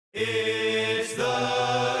It's the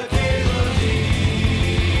CalebDMTG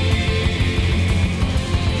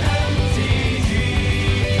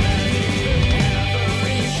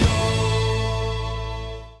Show.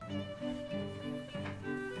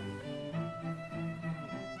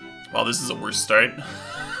 Wow, this is a worse start.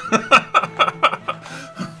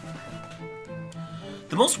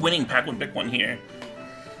 The most winning pack one pick one here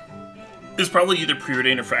is probably either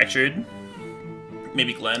Preordained or Fractured.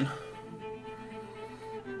 Maybe Glenn.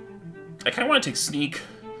 I kind of want to take Sneak.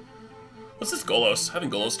 What's this Golos? I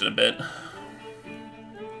haven't Golosed in a bit.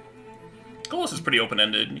 Golos is pretty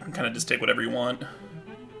open-ended. You can kind of just take whatever you want.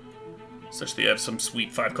 Such that you have some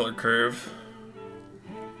sweet 5-color curve.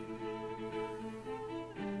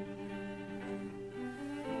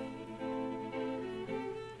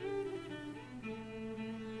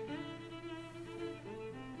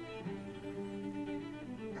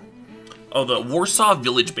 Oh, the Warsaw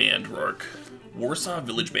Village Band, Rourke. Warsaw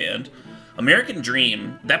Village Band. American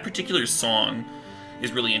Dream, that particular song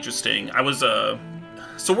is really interesting. So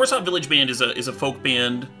Warsaw Village Band is a folk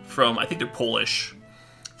band from, I think they're Polish,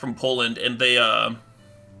 from Poland, and they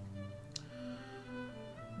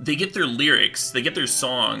get their lyrics, they get their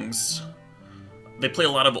songs, they play a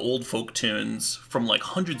lot of old folk tunes from like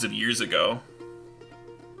hundreds of years ago,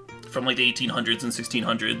 from like the 1800s and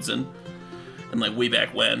 1600s and like way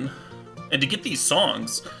back when. And to get these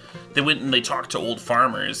songs, they went and they talked to old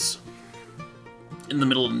farmers in the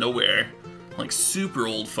middle of nowhere, like super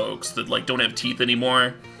old folks that like don't have teeth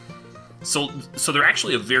anymore. So they're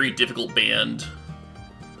actually a very difficult band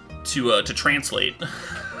to translate,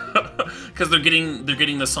 because they're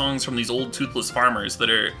getting the songs from these old toothless farmers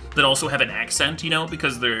that also have an accent, you know,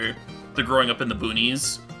 because they're growing up in the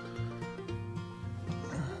boonies.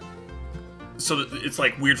 So it's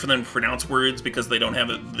like weird for them to pronounce words because they don't have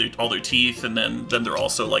all their teeth, and then they're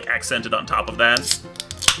also like accented on top of that.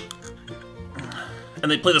 And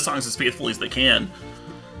they play the songs as faithfully as they can.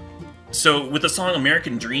 So with the song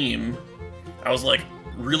American Dream, I was like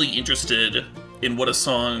really interested in what a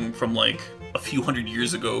song from like a few hundred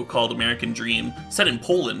years ago called American Dream, set in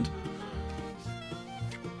Poland,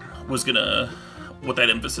 what that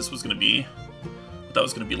emphasis was gonna be, what that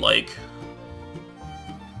was gonna be like.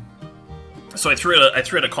 So I threw out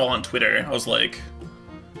a call on Twitter. I was like,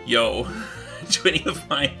 "Yo, do any of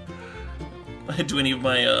my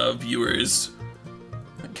viewers?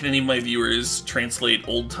 Can any of my viewers translate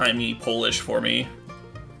old-timey Polish for me?"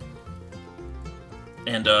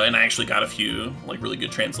 And I actually got a few like really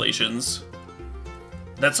good translations.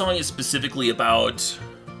 That song is specifically about.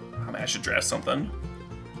 I should draft something.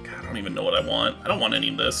 God, I don't even know what I want. I don't want any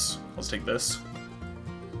of this. Let's take this.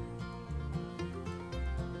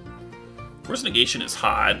 Force Negation is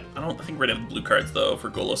hot. I think we're gonna have blue cards though for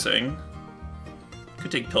Golosing. Could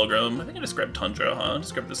take Pilgrim. I think I just grabbed Tundra, huh?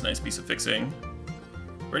 Just grab this nice piece of fixing.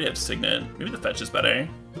 We already have Signet. Maybe the fetch is better.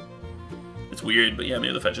 It's weird, but yeah,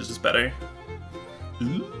 maybe the fetch is just better. Ooh,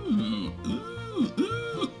 ooh, ooh,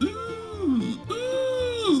 ooh,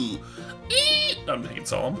 ooh. I'm taking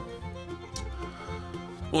Solemn.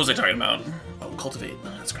 What was I talking about? Oh, Cultivate.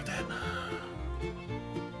 Let's grab that.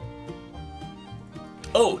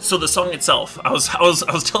 Oh, so the song itself. I was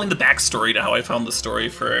telling the backstory to how I found the story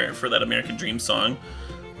for that American Dream song.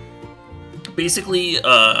 Basically,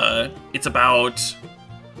 it's about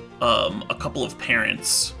a couple of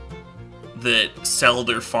parents that sell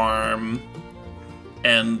their farm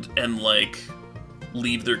and like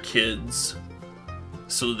leave their kids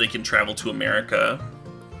so that they can travel to America.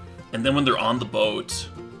 And then when they're on the boat,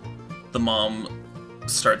 the mom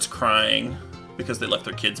starts crying because they left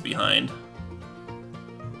their kids behind.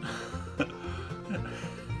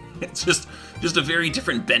 It's just a very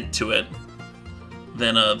different bent to it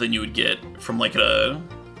than you would get from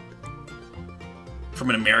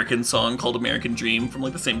an American song called American Dream from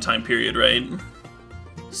like the same time period, right?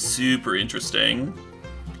 Super interesting.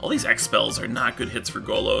 All these X spells are not good hits for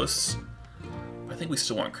Golos. I think we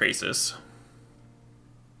still want Krasis.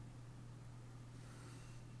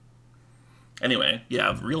 Anyway,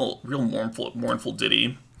 yeah, real mournful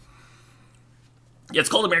ditty. Yeah, it's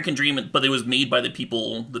called American Dream, but it was made by the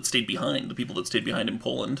people that stayed behind, in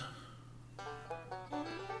Poland.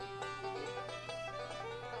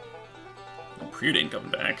 Oh, Preordained coming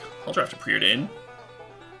back. I'll draft a Preordained.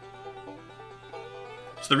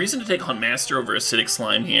 So the reason to take Huntmaster over Acidic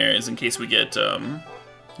Slime here is in case we get Niv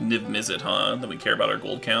Mizzet, huh? Then we care about our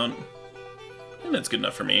gold count. And that's good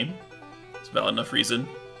enough for me. It's a valid enough reason.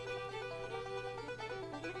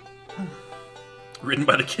 Written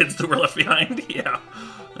by the kids that were left behind? Yeah.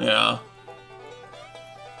 Yeah.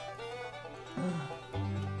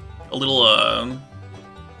 A little,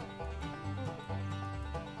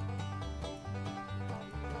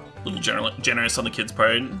 A little generous on the kids'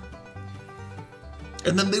 part.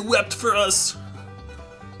 And then they wept for us.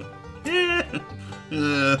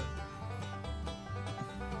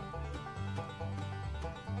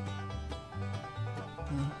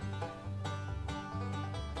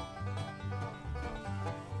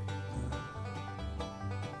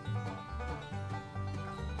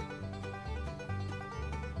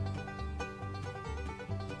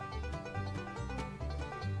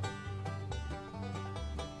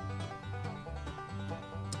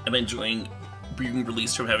 I'm enjoying being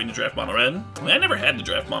released from having to draft mono red. I mean, I never had to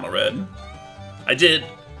draft mono red. I did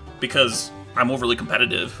because I'm overly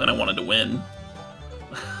competitive and I wanted to win.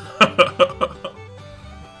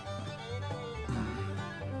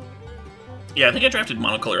 Yeah, I think I drafted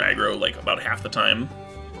monocolor aggro like about half the time.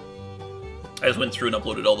 I just went through and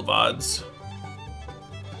uploaded all the VODs.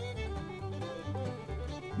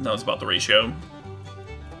 And that was about the ratio.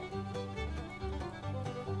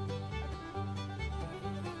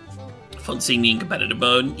 Fun seeing me in competitive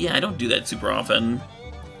mode. Yeah, I don't do that super often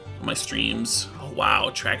on my streams. Oh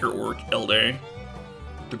wow, Tracker or Elder.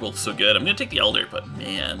 They're both so good. I'm gonna take the Elder, but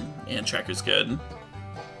man, Tracker's good.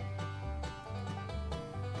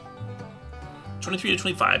 23 to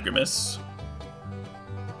 25, Grimace.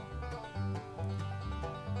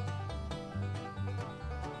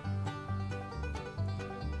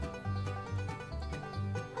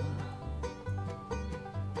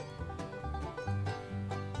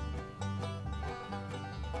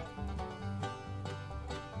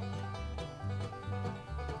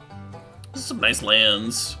 This is some nice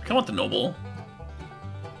lands. I kinda want the Noble.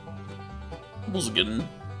 Noble's a good one.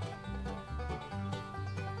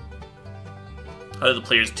 How did the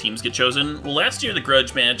players' teams get chosen? Well, last year the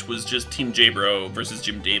grudge match was just Team J-Bro versus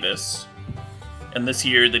Jim Davis. And this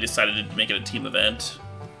year they decided to make it a team event.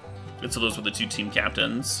 And so those were the two team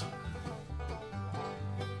captains.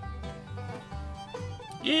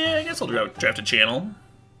 Yeah, I guess I'll draft a channel.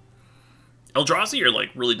 Eldrazi are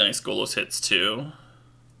like really nice Golos hits too.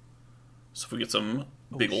 So if we get some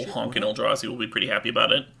big ol' honkin' Eldrazi, we'll be pretty happy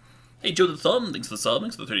about it. Hey, Joe the Thumb, thanks for the sub,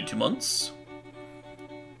 thanks for the 32 months.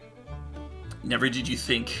 Never did you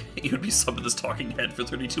think you would be subbing this talking head for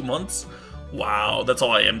 32 months? Wow, that's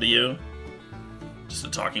all I am to you. Just a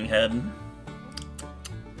talking head.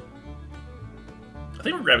 I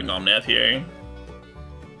think we're grabbing Omnath here.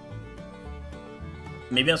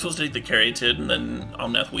 Maybe I'm supposed to take the Caryatid and then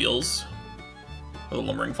Omnath Wheels. Or the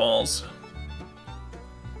Lumbering Falls.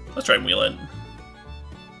 Let's try and wheel it.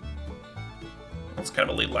 That's kind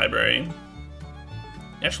of a late library.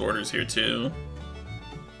 Natural Order's here too.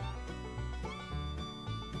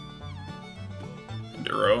 And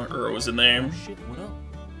Uro was in there. Oh shit, what up?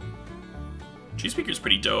 G-Speaker's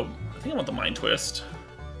pretty dope. I think I want the Mind Twist.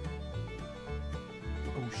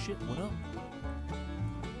 Oh shit, what up?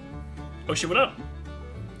 Oh shit, what up?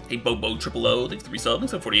 Hey Bobo Triple O, thanks for resub,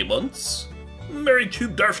 thanks for 48 months. Merry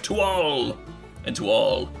Cube Darf to all! And to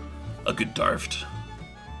all, a good Darft.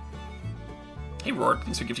 Hey Rourke,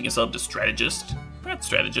 thanks for gifting a sub to Strategist. That's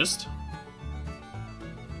Strategist.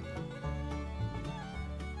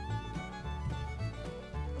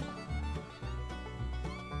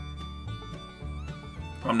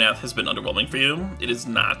 Omnath has been underwhelming for you. It is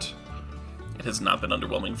not. It has not been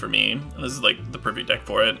underwhelming for me. And this is like the perfect deck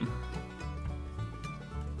for it.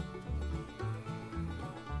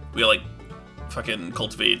 We got like fucking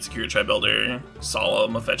Cultivate, Secure Tribe Elder,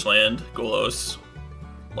 Solemn, a fetch land, Golos.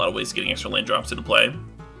 A lot of ways of getting extra land drops into play.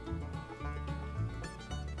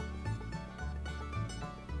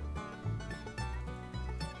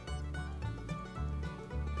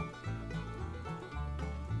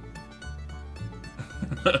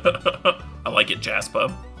 I like it,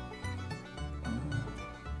 Jaspa.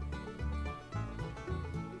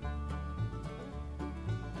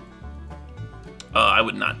 I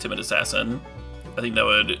would not Timid Assassin. I think that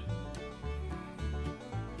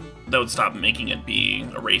would stop making it be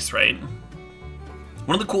a race, right?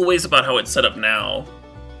 One of the cool ways about how it's set up now.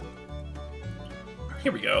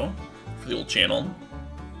 Here we go for the old channel.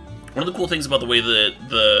 One of the cool things about the way that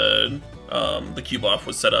the cube off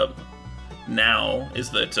was set up now is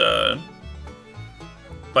that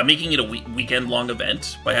by making it a weekend-long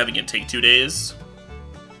event, by having it take 2 days,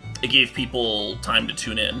 it gave people time to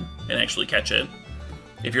tune in and actually catch it.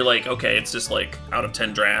 If you're like, okay, it's just like out of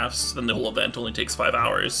 10 drafts, then the whole event only takes 5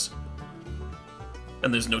 hours.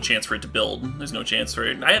 And there's no chance for it to build. There's no chance for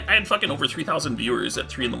it. I had fucking over 3,000 viewers at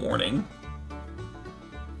 3 in the morning.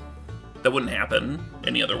 That wouldn't happen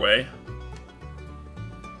any other way.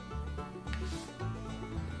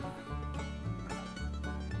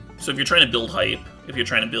 So if you're trying to build hype, if you're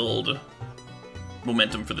trying to build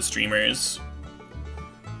momentum for the streamers,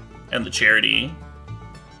 and the charity,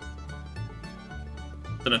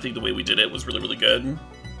 then I think the way we did it was really, really good.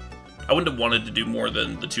 I wouldn't have wanted to do more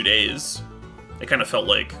than the 2 days. It kind of felt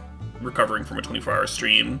like recovering from a 24-hour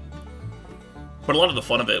stream. But a lot of the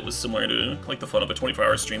fun of it was similar to like the fun of a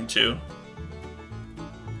 24-hour stream too.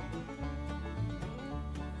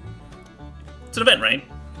 It's an event, right?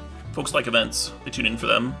 Folks like events. They tune in for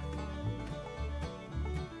them.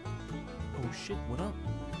 Oh shit, what up?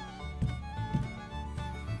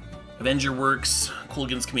 Avenger works. Cool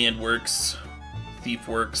Against Command works. Thief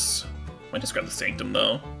works. Might just grab the Sanctum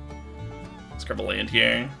though. Let's grab a land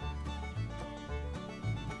here.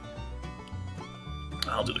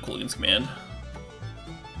 I'll do the Cool Against Command.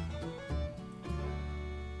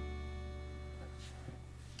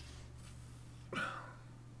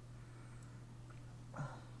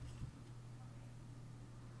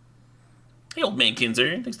 Hey, old man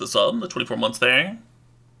Kinzer. Thanks for the sub. The 24 months there.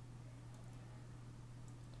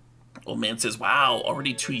 Old man says, wow,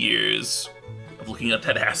 already 2 years of looking at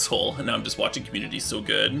that asshole, and now I'm just watching Community so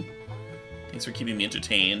good. Thanks for keeping me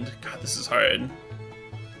entertained. God, this is hard.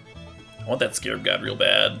 I want that Scarab God real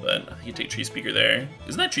bad, but I think you take Tree Speaker there.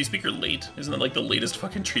 Isn't that Tree Speaker late? Isn't that like the latest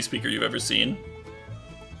fucking Tree Speaker you've ever seen?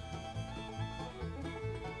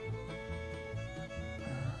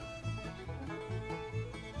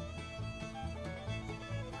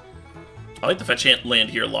 I like the fetch land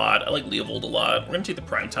here a lot. I like Leovold a lot. We're gonna take the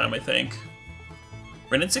Prime Time, I think.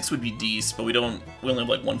 Renin 6 would be decent, but we only have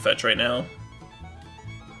like 1 fetch right now.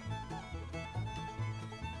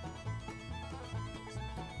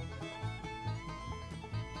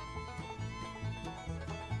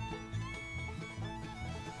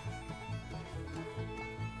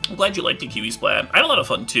 I'm glad you liked the Kiwi Splat. I had a lot of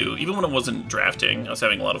fun too. Even when I wasn't drafting, I was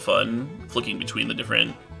having a lot of fun flicking between the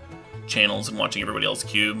different channels and watching everybody else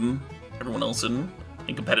cube. Everyone else in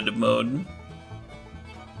competitive mode.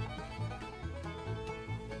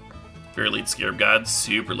 Very late Scarab God,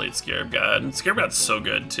 super late Scarab God. Scarab God's so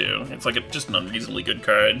good too. It's like just an unreasonably good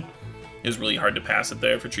card. It was really hard to pass it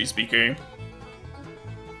there for Tree Speaker.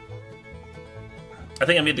 I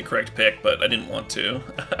think I made the correct pick, but I didn't want to.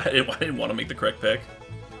 I didn't want to make the correct pick.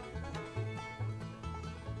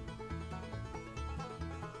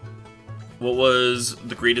 What was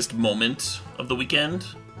the greatest moment of the weekend?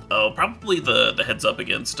 Oh, probably the heads up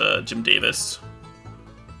against Jim Davis.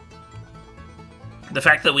 The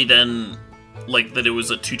fact that we then, like, that it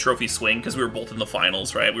was a 2-trophy swing, because we were both in the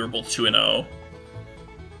finals, right? We were both 2-0.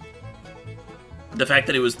 The fact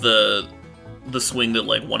that it was the swing that,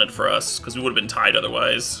 like, won it for us, because we would have been tied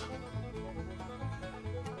otherwise.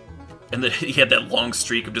 And that he had that long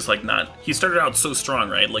streak of just, like, not... He started out so strong,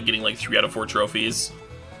 right? Like, getting, like, 3 out of 4 trophies.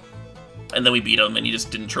 And then we beat him, and he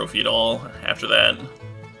just didn't trophy at all after that.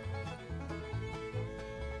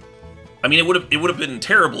 I mean, it would have been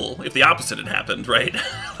terrible if the opposite had happened, right?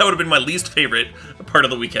 That would have been my least favorite part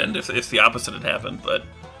of the weekend if the opposite had happened, but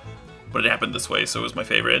it happened this way, so it was my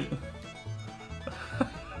favorite.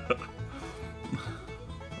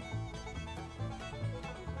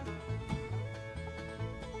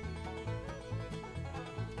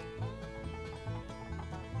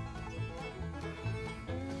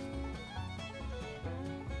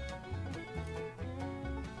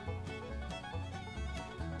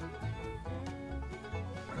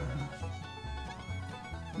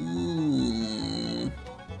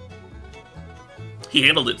 He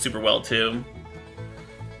handled it super well, too.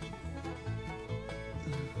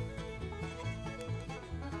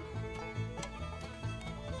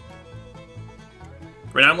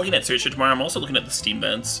 Right now I'm looking at Search for Tomorrow. I'm also looking at the Steam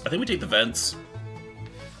vents. I think we take the vents.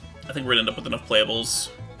 I think we're gonna end up with enough playables.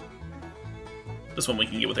 This one we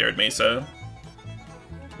can get with Arid Mesa.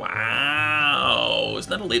 Wow, isn't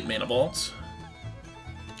that a late Mana Vault?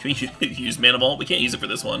 Can we use Mana Vault? We can't use it for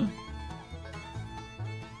this one.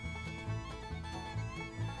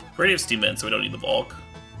 We already have Steam Vents, so we don't need the Valk.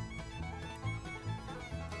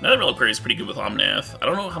 Another Reliquary is pretty good with Omnath. I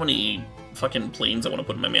don't know how many fucking planes I want to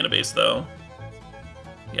put in my mana base, though.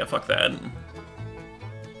 Yeah, fuck that.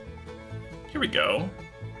 Here we go.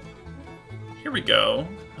 Here we go.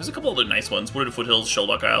 There's a couple other nice ones. Wooded Foothills,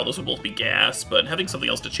 Sheldock Isle, those would both be gas, but having something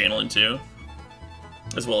else to channel into,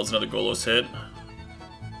 as well as another Golos hit,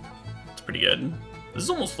 it's pretty good. This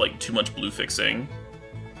is almost like too much blue fixing.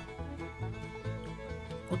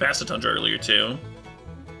 We passed a Tundra earlier, too.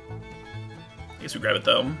 I guess we grab it,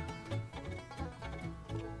 though.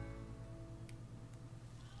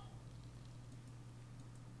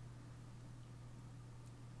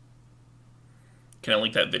 Can I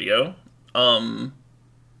link that video?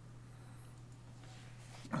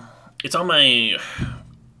 It's on my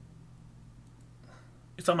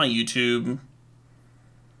YouTube.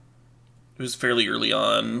 It was fairly early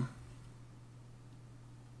on.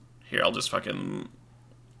 Here, I'll just fucking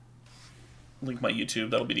link my YouTube.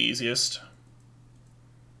 That'll be the easiest.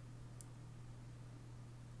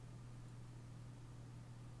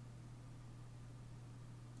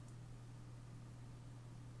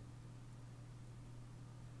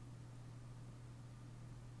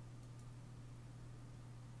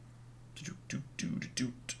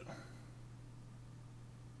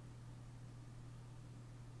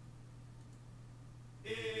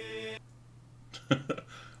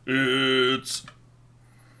 It's...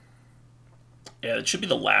 Yeah, it should be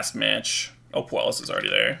the last match. Oh, Puelis is already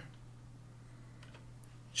there.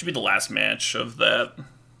 Should be the last match of that.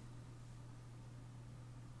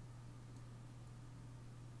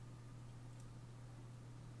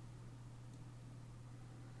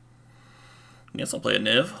 Guess I'll play a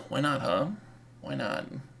Niv. Why not, huh? Why not?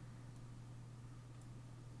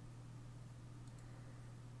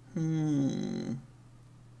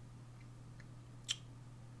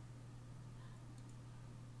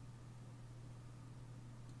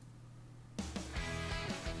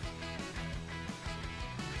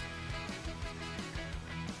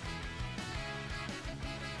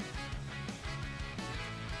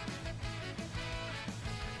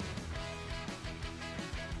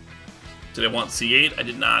 Did I want C8? I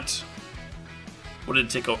did not. What did it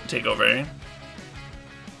take over?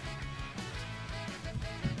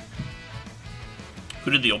 Who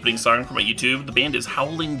did the opening song for my YouTube? The band is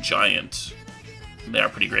Howling Giant. They are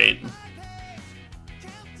pretty great. Do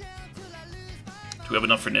we have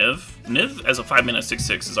enough for Niv? Niv as a 5-mana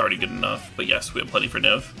 6/6 is already good enough, but yes, we have plenty for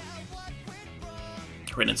Niv.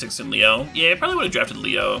 Rain and 6 and Leo. Yeah, I probably would have drafted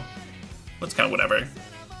Leo. That's kind of whatever.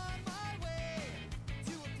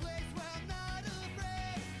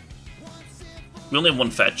 We only have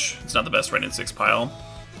one fetch. It's not the best Rain and 6 pile.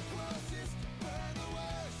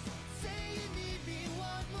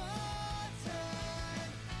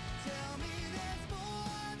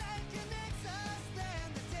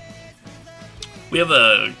 We have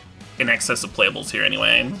an excess of playables here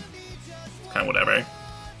anyway. Kind of whatever.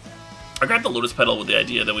 I grabbed the Lotus Petal with the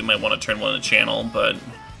idea that we might want to turn one in the channel, but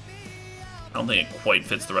I don't think it quite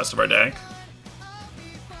fits the rest of our deck.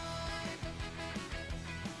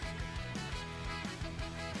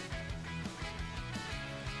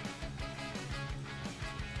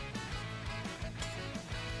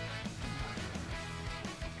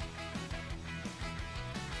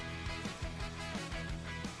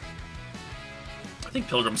 I think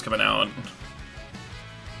Pilgrim's coming out.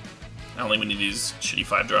 I don't think we need these shitty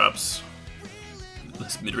 5-drops.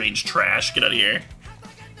 This mid-range trash. Get out of here.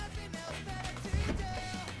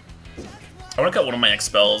 I want to cut one of my X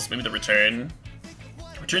spells. Maybe the Return.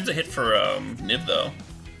 Return's a hit for Niv, though.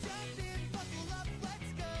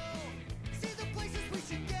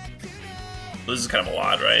 This is kind of a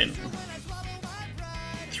lot, right?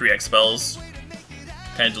 3 X spells.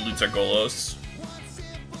 Kind of dilutes our Golos.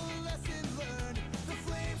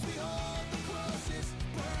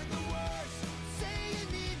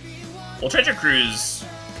 Well, Treasure Cruise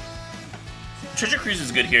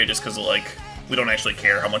is good here just because, like, we don't actually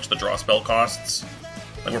care how much the draw spell costs.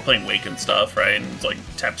 Like, we're playing Wake and stuff, right? And it's like,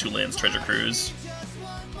 tap 2 lands, Treasure Cruise.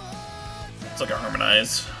 It's like a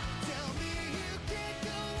Harmonize.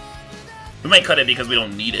 We might cut it because we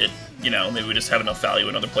don't need it, you know? Maybe we just have enough value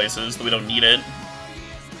in other places that we don't need it.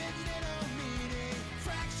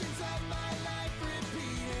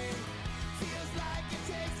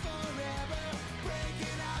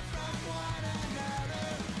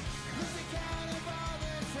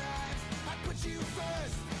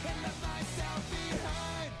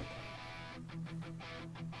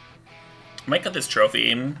 Might cut this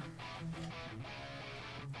trophy.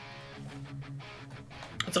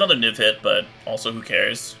 It's another Niv hit, but also who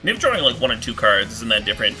cares? Niv drawing like 1 or 2 cards isn't that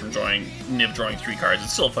different from Niv drawing 3 cards.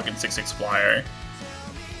 It's still a fucking 6/6 flyer.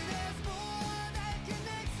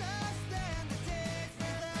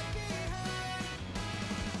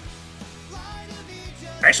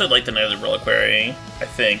 I actually like the Knight of the Reliquary, I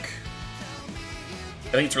think.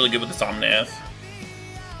 I think it's really good with the Somnath.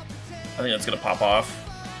 I think that's gonna pop off.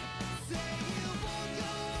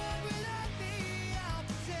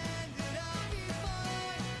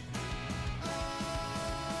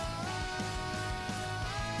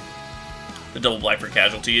 The double black for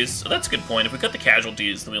casualties. So that's a good point. If we cut the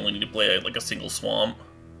casualties, then we only need to play like a single swamp.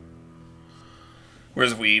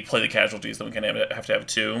 Whereas if we play the casualties, then we kind of have to have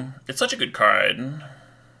 2. It's such a good card. And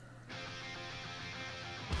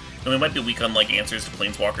we might be weak on like answers to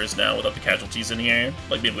planeswalkers now without the casualties in here.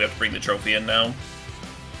 Like maybe we have to bring the trophy in now.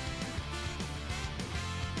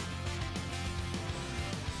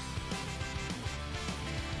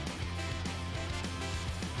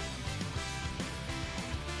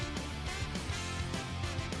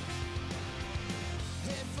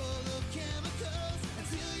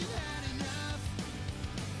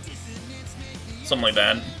 Something like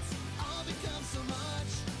that.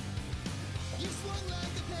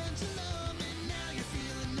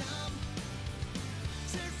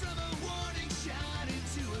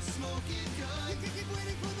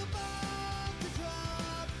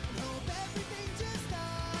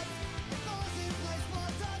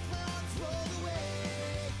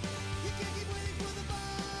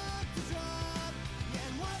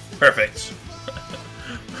 Perfect.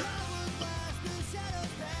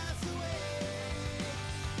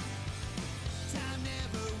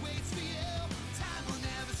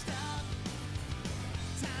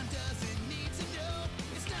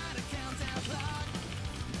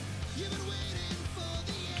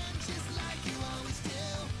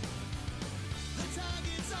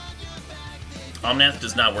 Omnath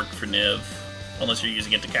does not work for Niv, unless you're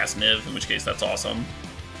using it to cast Niv, in which case that's awesome.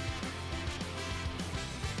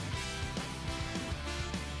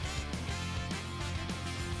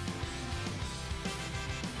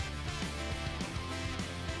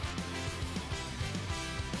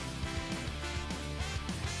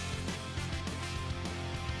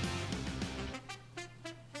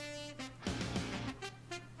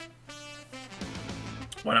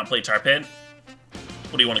 Why not play Tar Pit?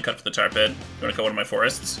 What do you want to cut for the Tar Pit? You want to cut one of my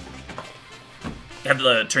forests? You have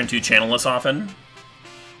the turn 2 channelless often.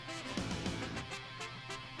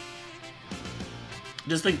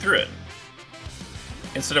 Just think through it.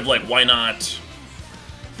 Instead of like, why not?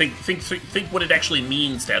 Think what it actually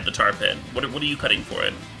means to have the Tar Pit. What are you cutting for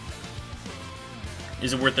it?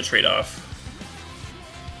 Is it worth the trade-off?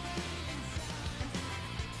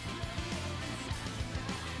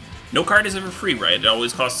 No card is ever free, right? It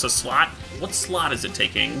always costs a slot. What slot is it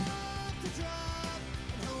taking?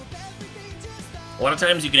 A lot of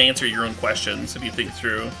times you can answer your own questions if you think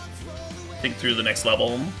through the next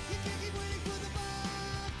level.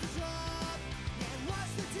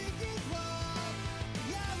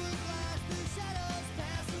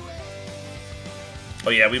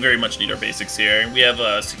 Oh yeah, we very much need our basics here. We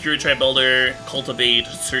have Secure Tribe Elder, Cultivate,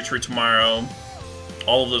 Search for Tomorrow.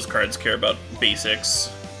 All of those cards care about basics.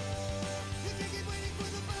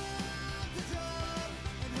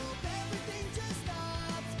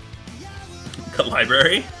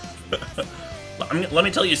 Library? Let me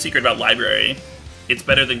tell you a secret about Library. It's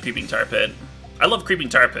better than Creeping Tar Pit. I love Creeping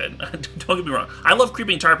Tar Pit. Don't get me wrong. I love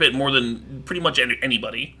Creeping Tar Pit more than pretty much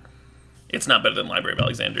anybody. It's not better than Library of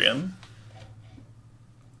Alexandria.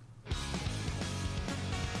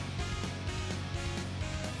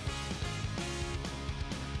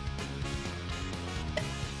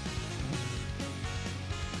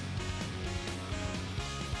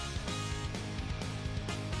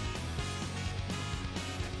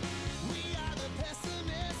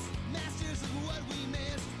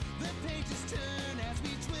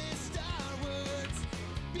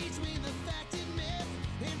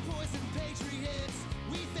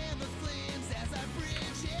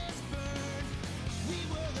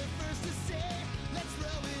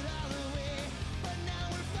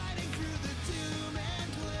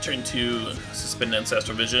 Turn to Suspend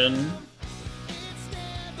Ancestral Vision.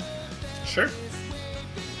 Sure.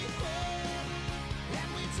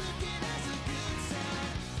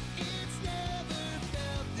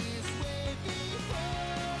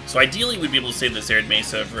 So ideally we'd be able to save this Arid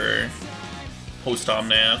Mesa for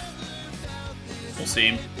post-Omnath. We'll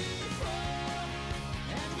see.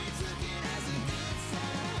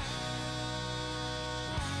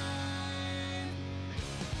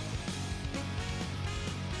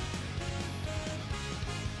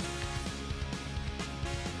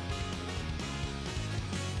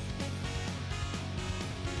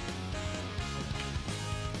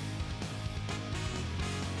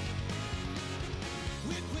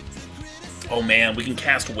 Oh man, we can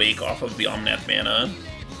cast Wake off of the Omnath mana.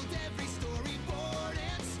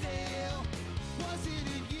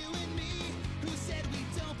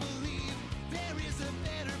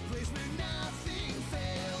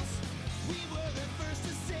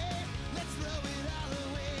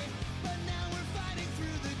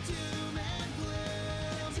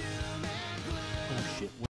 Oh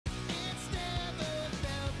shit.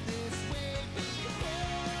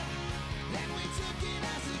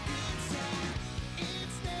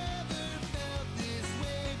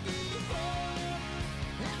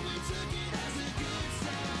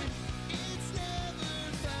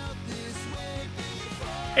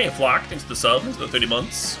 Hey, Flock, thanks for the sub, thanks for the 30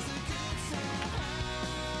 months.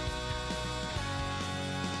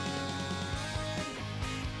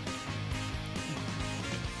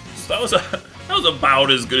 So that was about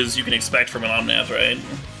as good as you can expect from an Omnath, right?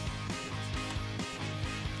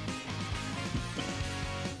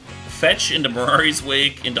 Fetch into Mirari's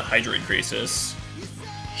Wake into Hydroid Crisis.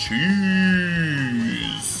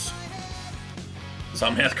 Cheese.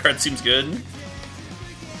 Zomnath card seems good.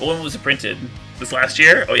 When was it printed? This last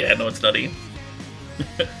year? Oh yeah, no, it's nutty.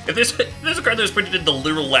 if there's a card that was printed in the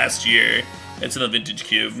literal last year, it's in the vintage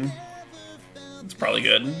cube. It's probably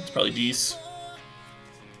good. It's probably decent.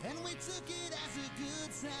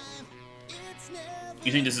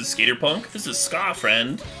 You think this is skater punk? This is ska,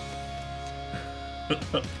 friend.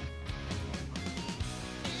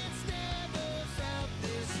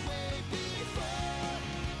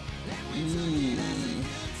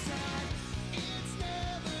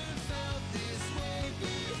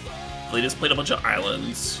 They just played a bunch of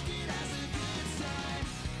islands.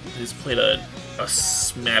 They just played a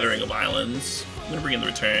smattering of islands. I'm gonna bring in the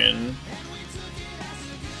return.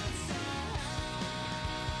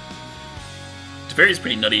 Teferi is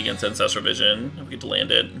pretty nutty against Ancestral Vision. If we get to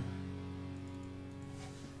land it.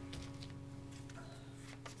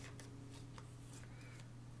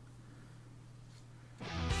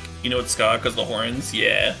 You know it's ska because the horns?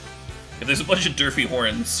 Yeah. If there's a bunch of Durfy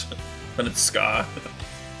horns, then it's ska.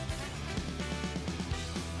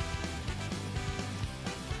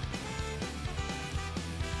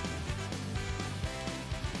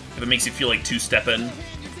 If it makes you feel like two-stepping,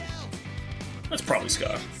 that's probably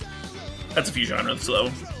ska. That's a few genres, though.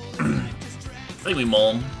 I think we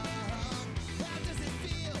mull.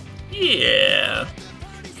 Yeah.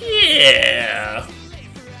 Yeah.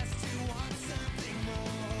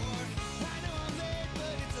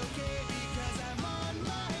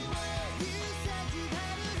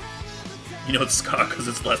 You know it's ska because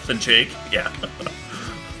it's less than Jake? Yeah.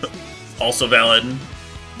 Also valid.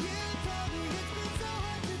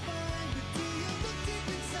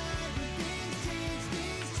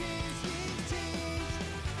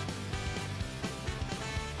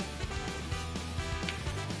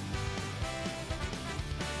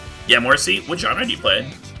 Yeah, Morrissey, what genre do you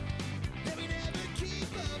play?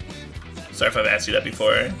 Sorry if I've asked you that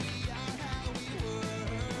before.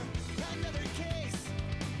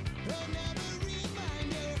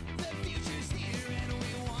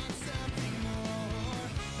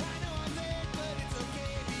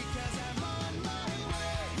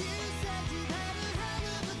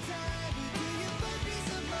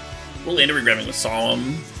 We'll land a regrabbing with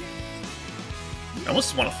Solemn. I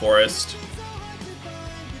almost want a Forest.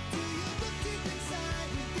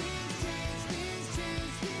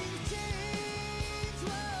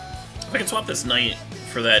 If I could swap this Knight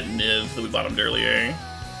for that Niv that we bottomed earlier,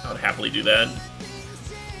 I would happily do that.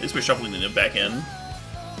 At least we're shuffling the Niv back in.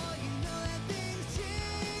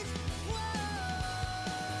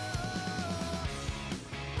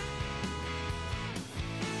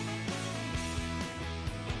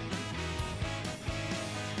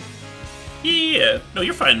 Yeah, no,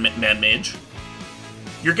 you're fine, Mad Mage.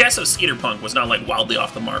 Your guess of Skater Punk was not like wildly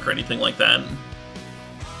off the mark or anything like that.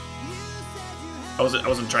 I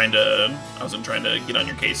wasn't trying to get on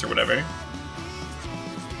your case or whatever.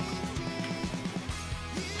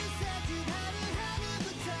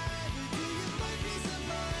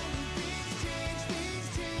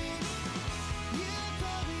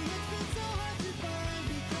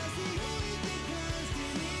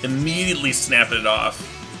 Immediately snapping it off.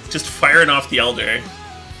 Just firing off the Elder.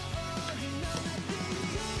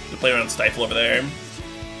 The play around Stifle over there.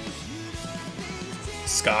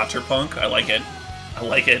 Scotch or Punk? I like it. I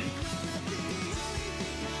like it.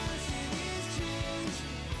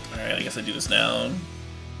 Alright, I guess I do this now.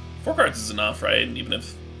 4 cards is enough, right? Even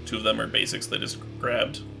if 2 of them are basics they just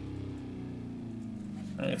grabbed.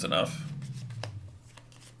 I think it's enough.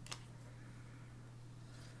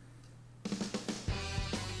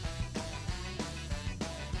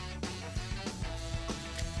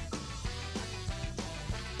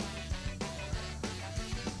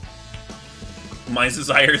 My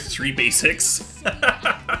Desire, 3 basics.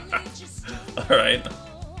 Alright.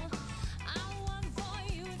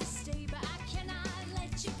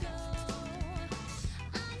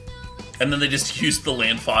 And then they just used the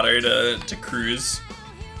land fodder to cruise.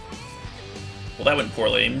 Well, that went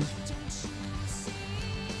poorly.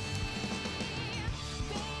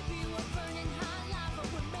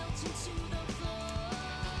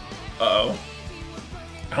 Uh-oh.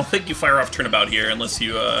 I don't think you fire off Turnabout here unless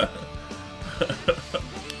you,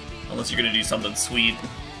 unless you're gonna do something sweet.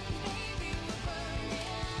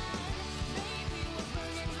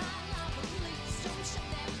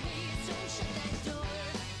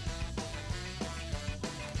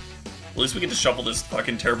 At least we get to shuffle this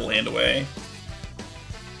fucking terrible hand away.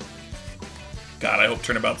 God, I hope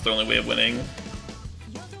Turnabout's the only way of winning.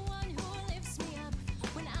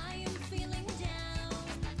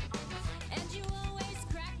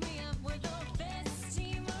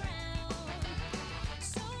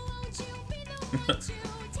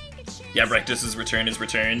 Yeah, Rectus's return is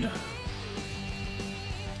returned.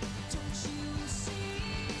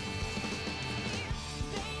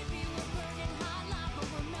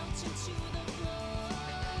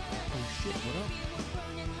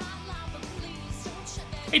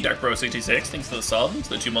 Hey DarkBro66, thanks for the sub, thanks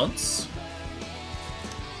for the 2 months.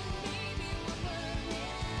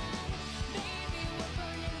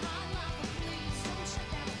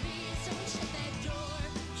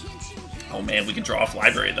 Oh man, we can draw off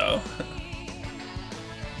library though.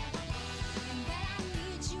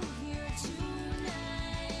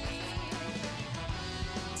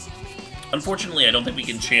 Unfortunately, I don't think we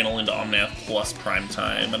can channel into Omnath plus prime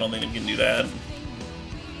time. I don't think we can do that.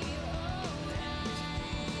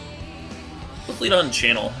 Let's lead on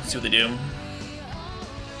channel, see what they do.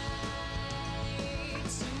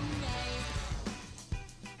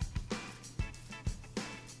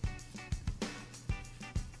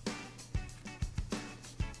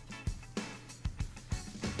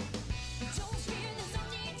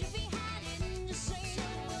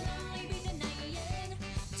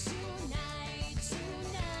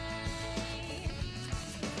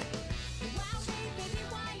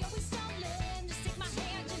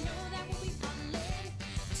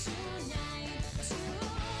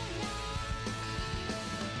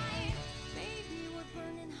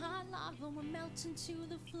 To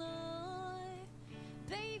the floor,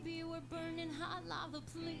 baby, we're burning hot lava.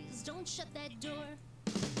 Please don't shut that door.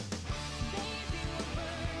 Baby, we're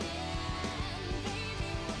burning.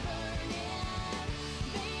 Baby, we're burning.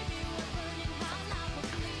 Baby, we're burning hot lava.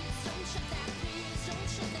 Please don't shut that. Please don't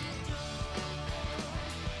shut that door.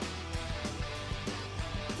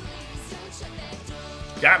 Please don't shut that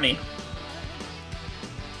door. Got me.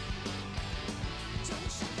 Don't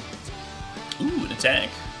shut that door. Ooh, an attack.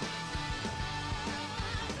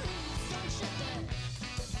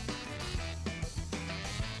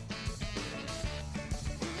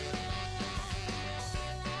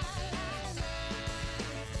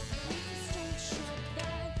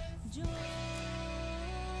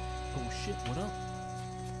 What up?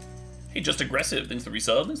 Hey, just aggressive. Thanks for the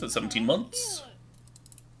resub. Thanks for the 17 months.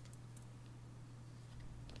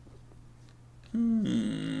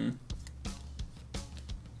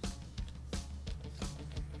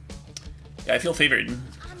 Yeah, I feel favored. I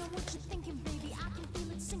know what you're thinking, baby. I can feel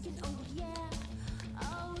it sinking. Oh yeah,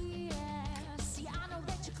 oh yeah. See, I know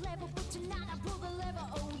that you're clever, but tonight I pull the lever.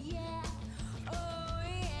 Oh yeah, oh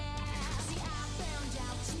yeah. See, I found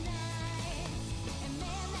out tonight, and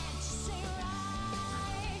man, that just ain't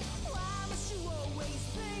right. Why must you always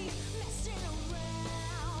be messing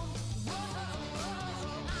around? Whoa,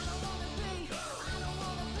 I don't wanna be the one. I don't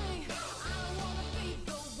wanna be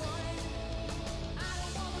the one.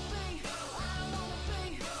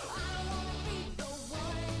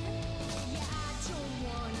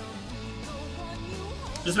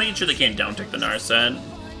 Just making sure they can't down-tick the Narset.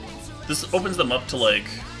 This opens them up to, like,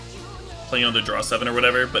 playing on the draw 7 or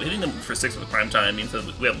whatever, but hitting them for 6 with prime time means that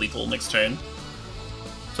we have lethal next turn.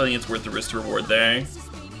 So I think it's worth the risk to reward there.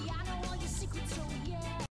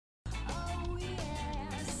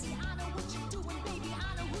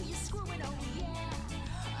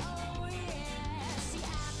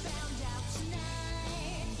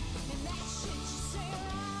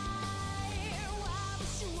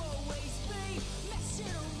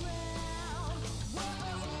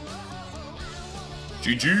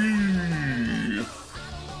 GG!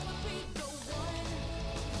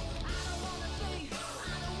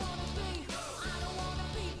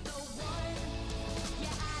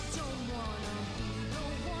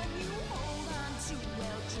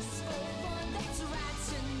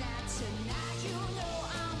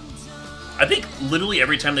 I think literally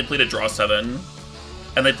every time they played a draw 7,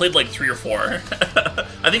 and they played like 3 or 4,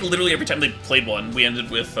 I think literally every time they played one, we ended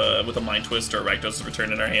with a Mind Twist or Rakdos'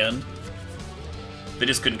 Return in our hand. They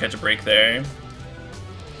just couldn't catch a break there.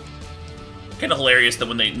 Kind of hilarious that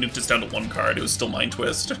when they nuked us down to 1 card, it was still Mind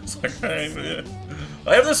Twist. It's like,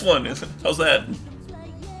 I have this one. How's that?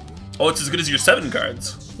 Oh, it's as good as your 7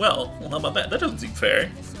 cards. Well, how about that? That doesn't seem fair.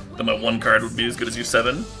 That my 1 card would be as good as your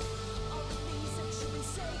 7.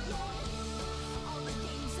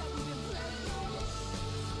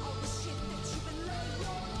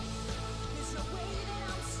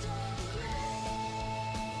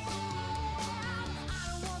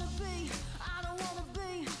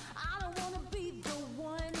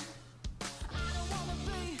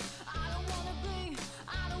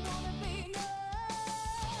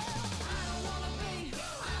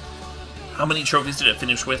 How many trophies did it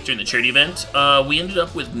finish with during the charity event? We ended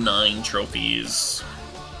up with 9 trophies.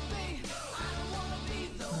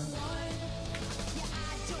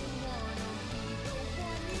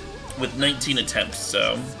 with 19 attempts,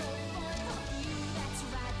 so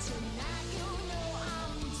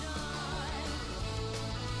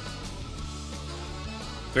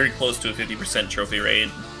very close to a 50% trophy rate,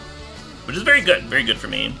 which is very good for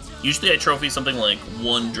me. Usually I trophy something like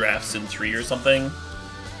 1 drafts in 3 or something.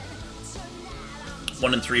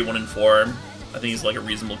 1 in 3, 1 in 4. I think it's like a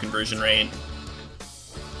reasonable conversion rate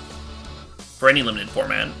for any limited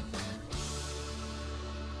format.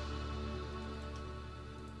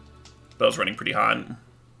 But I was running pretty hot.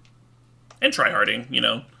 And tryharding, you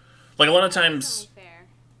know. Like a lot of times,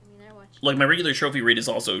 like my regular trophy rate is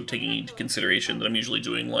also taking into consideration that I'm usually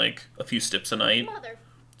doing like a few stips a night.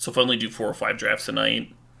 So if I only do 4 or 5 drafts a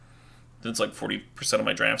night, then it's like 40% of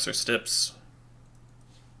my drafts are stips.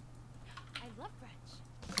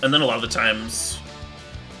 And then a lot of the times,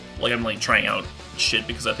 like I'm like trying out shit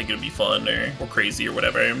because I think it would be fun or crazy or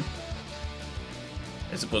whatever,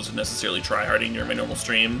 as opposed to necessarily tryharding during my normal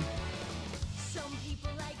stream.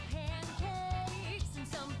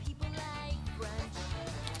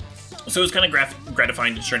 So it was kind of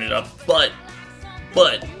gratifying to turn it up, but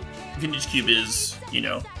Vintage Cube is, you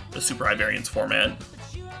know, a super high variance format.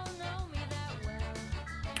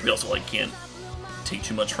 We also like can't take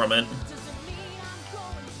too much from it.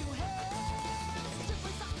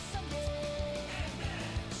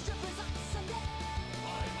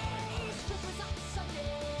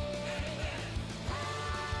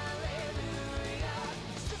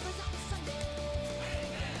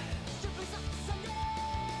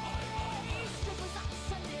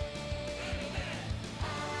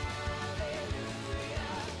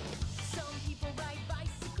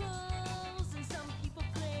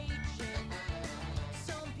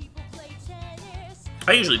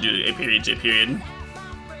 I usually do A period, J period.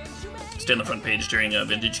 Stay on the front page during a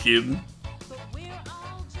Vintage Cube.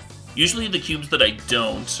 Usually the cubes that I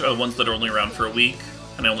don't are the ones that are only around for a week,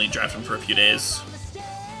 and I only draft them for a few days.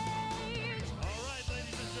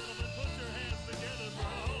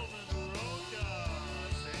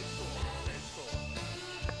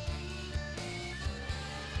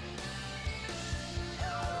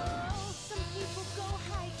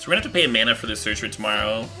 So we're gonna have to pay a mana for this searcher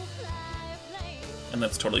tomorrow. And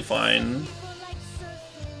that's totally fine.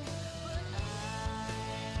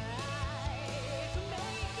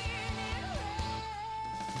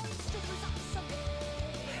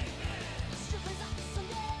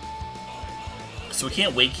 So we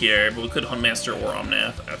can't wake here, but we could Hunmaster or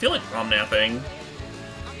Omnath. I feel like Omnathing.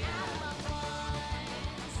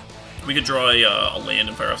 We could draw a land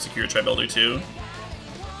and fire off Secure Tribe Elder too.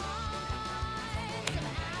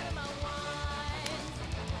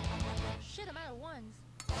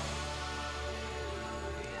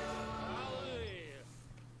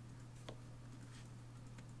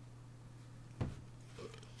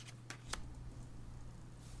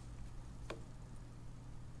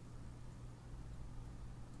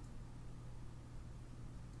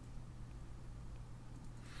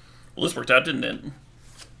 Well, this worked out, didn't it?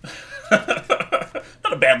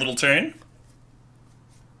 Not a bad little turn.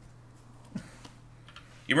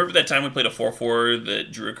 You remember that time we played a 4/4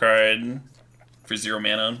 that drew a card for 0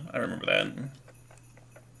 mana? I remember that.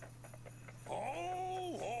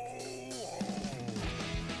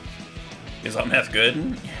 Is Omnath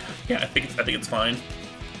good? Yeah, I think it's fine.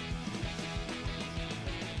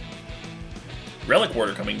 Relic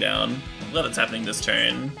Warder coming down. I'm glad that's happening this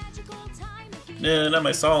turn. Nah, not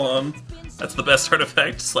my Solemn. That's the best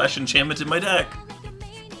artifact / enchantment in my deck.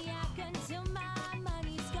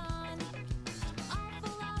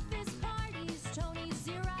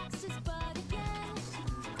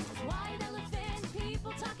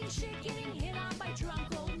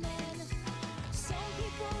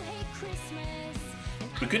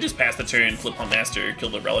 We could just pass the turn, flip on Master, kill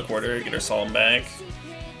the Relic Warder, get our Solemn back.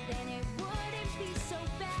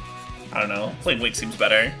 I don't know. Playing Wake seems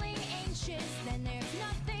better.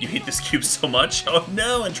 You hate this cube so much? Oh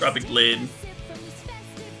no, Entropic Blade.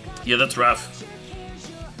 Yeah, that's rough.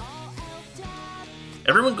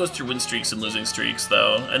 Everyone goes through win streaks and losing streaks,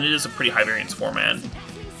 though, and it is a pretty high variance format.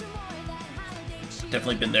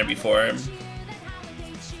 Definitely been there before.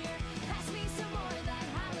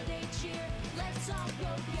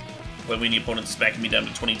 When we need opponents smacking me down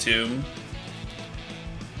to 22.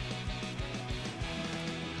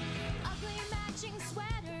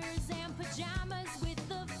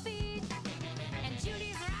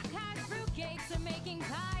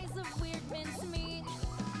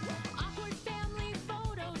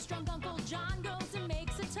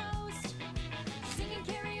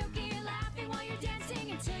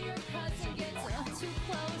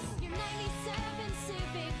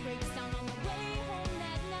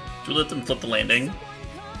 Do we let them flip the landing?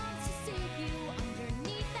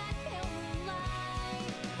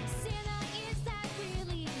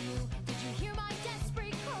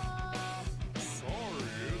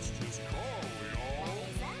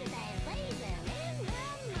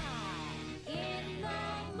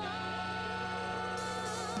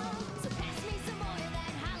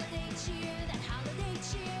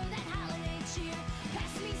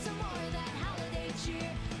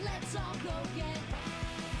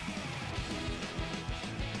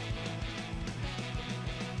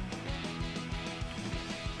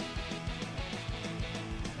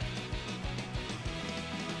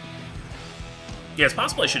 Yeah, it's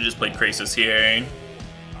possible I should have just played Krasis here.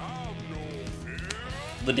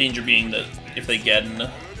 The danger being that if they Geddon,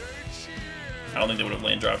 I don't think they would have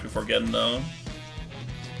land dropped before Geddon though.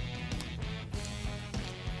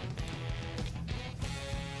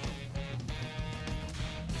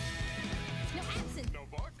 No absinthe,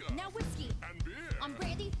 no whiskey, on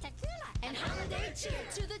brandy, tequila, and holiday cheer.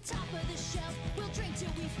 To the top of the shelf, we'll drink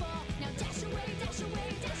till we fall. Now dash away, dash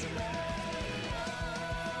away, dash away.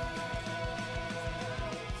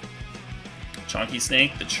 Chonky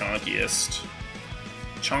Snake, the chonkiest.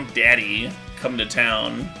 Chonk Daddy, come to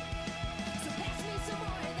town. So pass me some more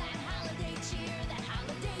of that holiday cheer, that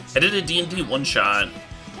holiday I did a D&D one-shot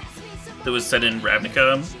Pass me some more that was set in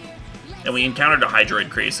Ravnica, and we encountered a Hydroid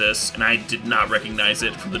Krasis, and I did not recognize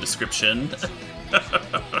it from the description.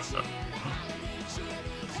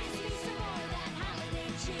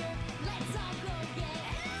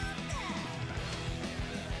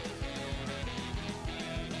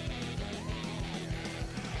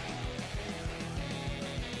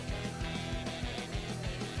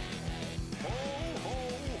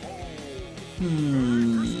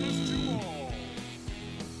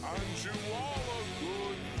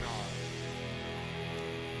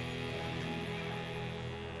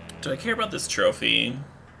 Do I care about this trophy?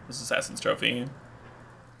 This Assassin's Trophy?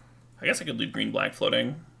 I guess I could leave green-black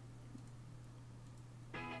floating.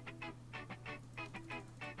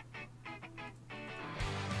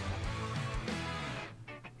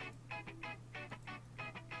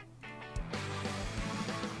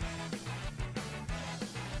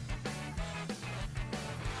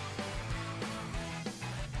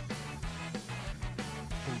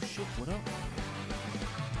 Oh shit, what up?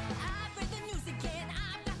 I've read the news again,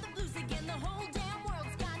 I've got the blues again, the whole damn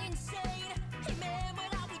world's gone insane. Hey man,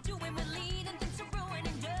 what are we doing? We're leading things to ruin,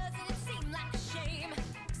 and doesn't it seem like a shame?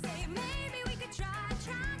 Say maybe we could try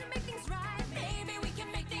to make things right. Maybe we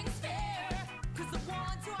can make things fair. 'Cause the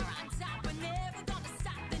ones who are on top are never gonna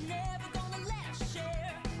stop, they're never gonna let us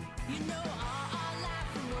share. You know, all our life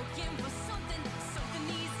we're working for something, something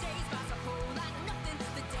these days buys a whole lot of nothing.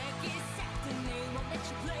 The deck is stacked and they won't let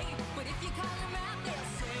you play. But if you call them out, they'll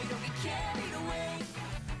say, don't get carried away.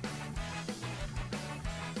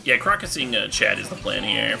 Yeah, Crocusing Chad is the plan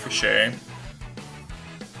here, for sure. Have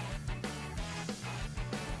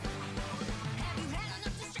you had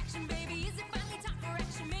enough distraction, baby? Is it finally time for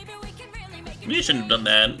action? Maybe we can really make it. Maybe I shouldn't have done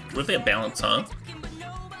that. What if they have balance, huh? Talking, but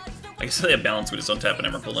nobody's the I guess if they have balance, we just don't tap and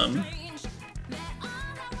Emrakul them. range. That all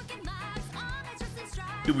our working lives, all that's just in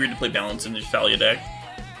stride. It'd be weird to play balance in the Thalia deck.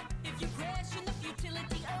 If you question the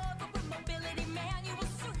futility of upward mobility, man, you will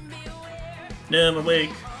soon be aware. No, I'm awake.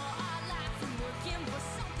 All our lives we're working for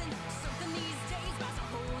something, something these days buys a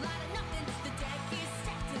whole lot of nothing. The deck is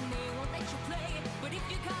stacked and they won't let you play. But if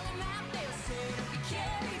you call them out, they'll say, don't be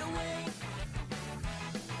carried away.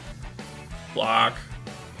 Block.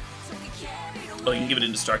 So be carried away. Oh, you can give it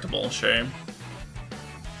indestructible, sure.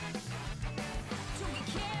 So be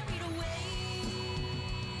carried away.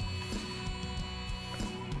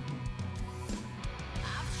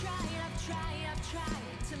 I've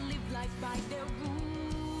tried to live life by their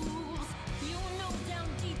rules. You know down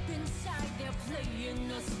deep inside they're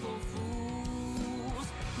playing us for fools.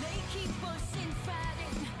 They keep us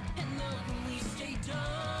infighting and look we stay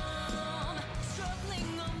dumb. Struggling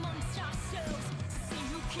amongst ourselves to see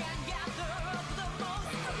who can gather up the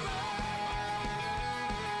most of us.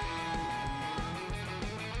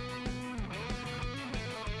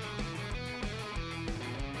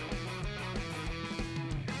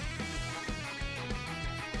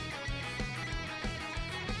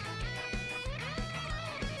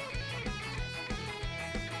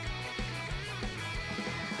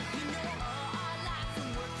 You know all our lives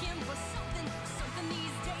we're working for something, something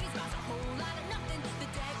these days buys a whole lot of nothing. The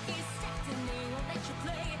deck is stacked and they won't let you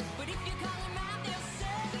play. But if you call them out, they'll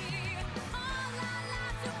say, all our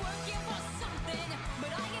lives we're working for something,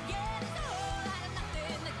 but all you get is a whole lot of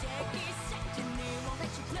nothing. The deck is stacked and they won't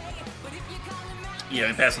let you play. But if you call them out, Yeah,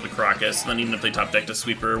 we pass with the Crocus, and then even if they top deck to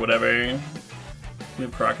Sweeper or whatever, we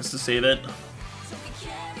have Crocus to save it. so be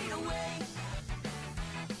carried away.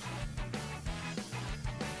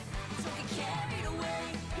 So be carried away.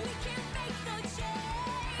 We can make the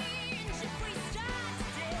change if we start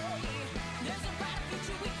today. There's a bright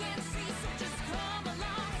future we can see, so just come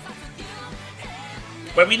along. It's up with you and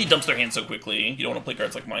me. But I mean, he dumps their hand so quickly. You don't want to play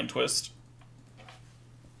cards like Mind Twist.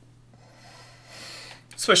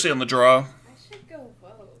 Especially on the draw. I should go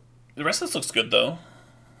vote. The rest of this looks good, though.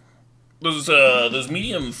 Those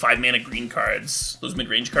medium 5-mana green cards, those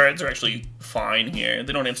mid-range cards, are actually fine here.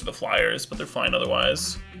 They don't answer the flyers, but they're fine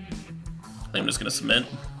otherwise. I think I'm just going to submit.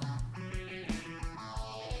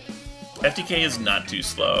 FTK is not too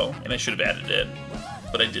slow, and I should have added it,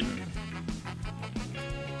 but I didn't.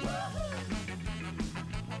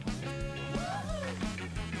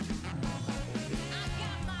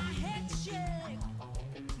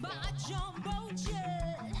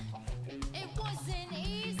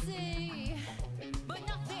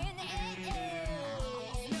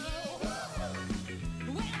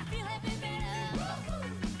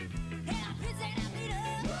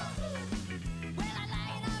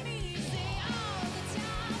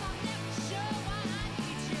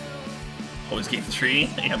 Always game 3?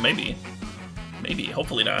 Yeah, maybe. Maybe,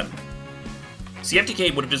 hopefully not. See,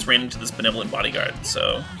 FTK would have just ran into this benevolent bodyguard,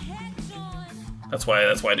 so that's why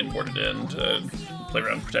I didn't board it in to play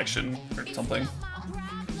around protection or something.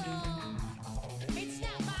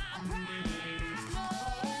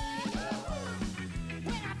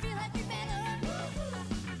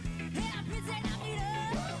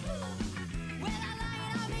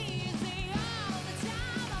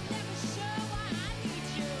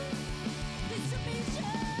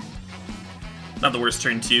 Not the worst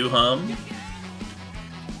turn 2,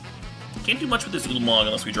 Can't do much with this Oolong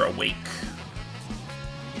unless we draw a Wake.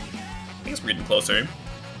 I guess we're getting closer.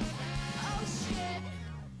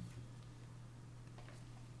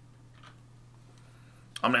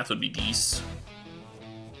 Omnath would be decent.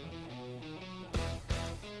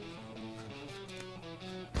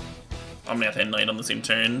 Omnath and Knight on the same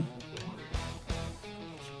turn.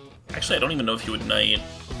 Actually, I don't even know if he would Knight,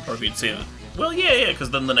 or if he'd say that. Well, yeah,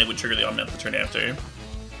 because then the Knight would trigger the Omnath the turn after. I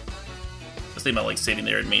was thinking about like saving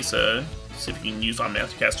the Arid Mesa, see if we can use Omnath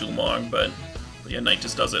to cast Oolong, but yeah, Knight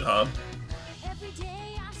just does it, huh?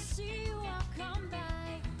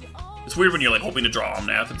 It's weird when you're like hoping to draw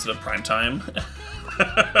Omnath instead of prime time.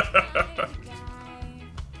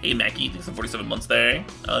 Hey Mackie, thanks for 47 months there.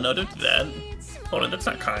 Oh no, don't do that. Hold on, that's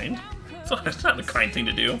not kind. It's not a kind thing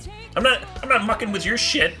to do. I'm not mucking with your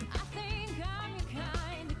shit.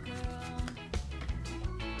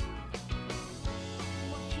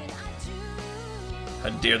 How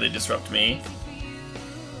dare they disrupt me?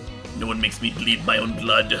 No one makes me bleed my own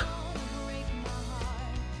blood.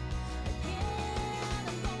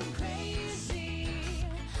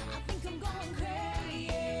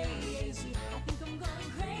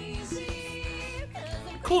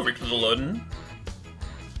 Cool, Rick with the loading.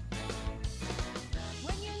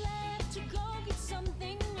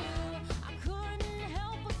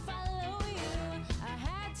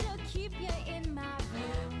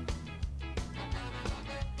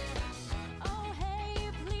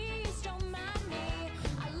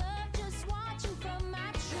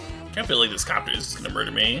 I feel like this copter is just gonna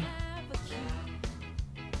murder me.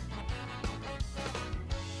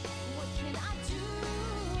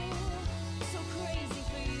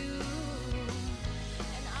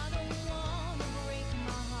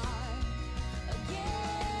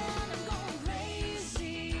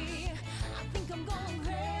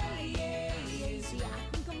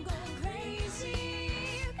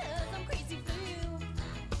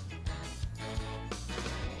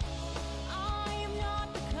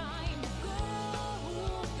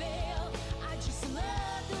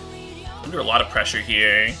 Under a lot of pressure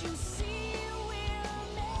here.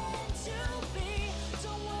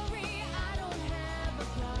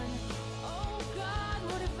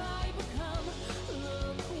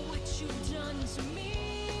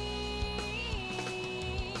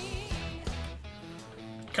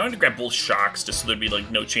 Kind of to grab both shocks just so there'd be like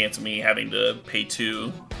no chance of me having to pay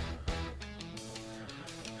 2.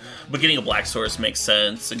 But getting a black source makes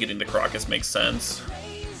sense, and getting the Crocus makes sense.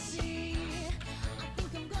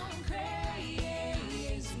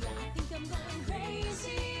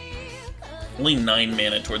 Only 9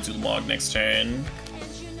 mana towards Ulamog next turn.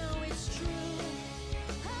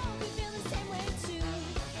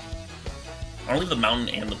 I'll leave the mountain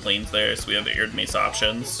and the plains there, so we have Arid Mace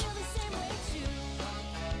options.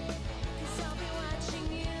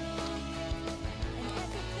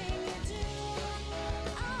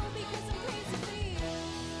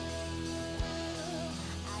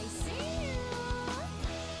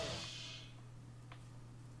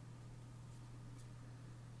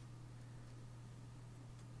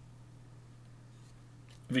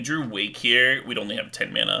 If we drew Wake here, we'd only have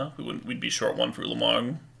 10 mana. We'd be short 1 for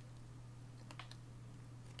Ulamog.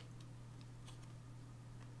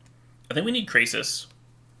 I think we need Krasis.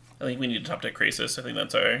 I think we need to top deck Krasis. I think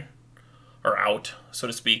that's our out, so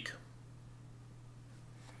to speak.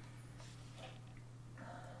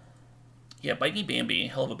 Yeah, Bite Me Bambi.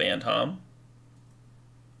 Hell of a band, huh?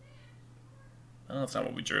 Oh, that's not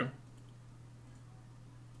what we drew.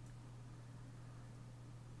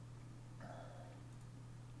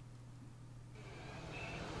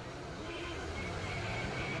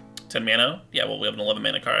 10 mana? Yeah, well, we have an 11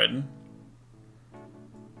 mana card.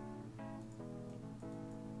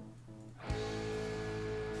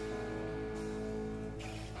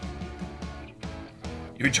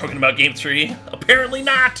 You're joking about game 3? Apparently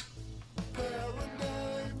not!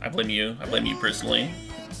 I blame you. I blame you personally.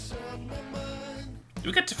 Do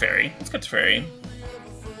we get Teferi? Let's get Teferi.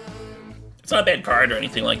 It's not a bad card or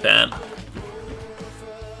anything like that.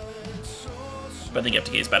 But I think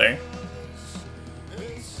FTK is better.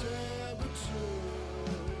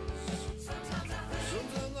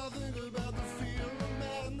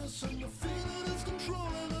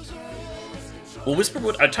 Well,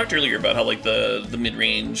 Whisperwood, I talked earlier about how like the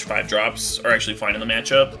mid-range 5-drops are actually fine in the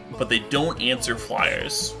matchup, but they don't answer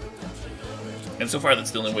flyers. And so far that's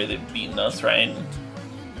the only way they've beaten us, right? I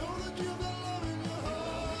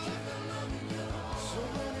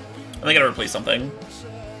think I gotta replace something.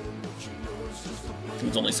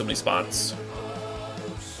 There's only so many spots.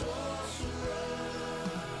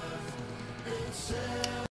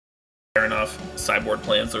 Fair enough. Sideboard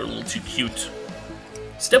plans are a little too cute.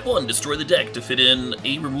 Step 1, destroy the deck to fit in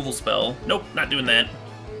a removal spell. Nope, not doing that.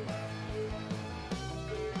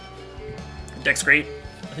 Deck's great.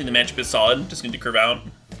 I think the matchup is solid. Just going to curve out.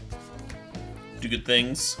 Do good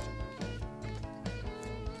things.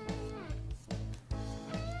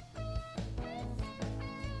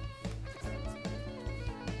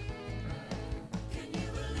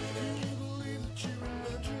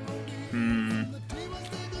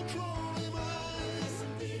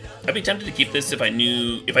 I'd be tempted to keep this if I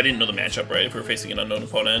didn't know the matchup, right? If we were facing an unknown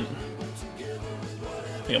opponent.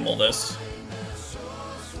 I think I'll mull this.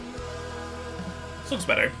 This looks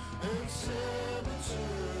better.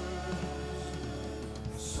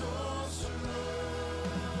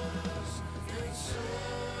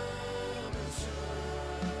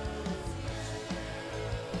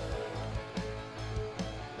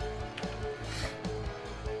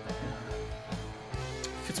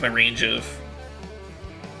 Fits my range of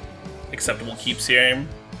acceptable keeps here.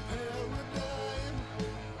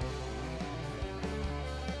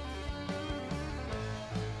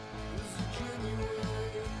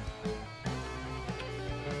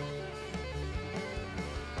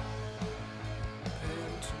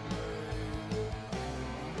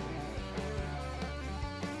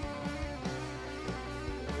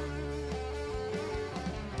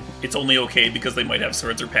 It's only okay because they might have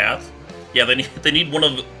Swords or Path. Yeah, they need one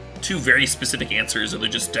of 2 very specific answers or they're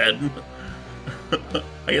just dead.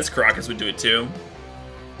 I guess Caracas would do it too.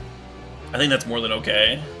 I think that's more than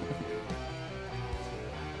okay.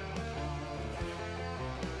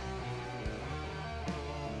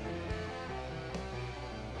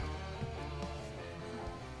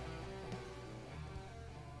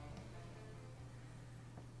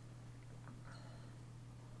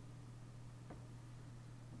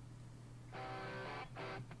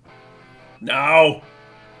 No!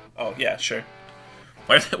 Oh, yeah, sure.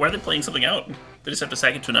 Why are they playing something out? They just have to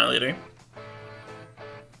sack it to Annihilator.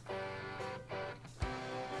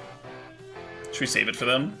 Should we save it for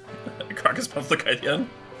them? Carcass pumps the Kytheon.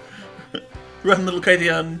 Run, little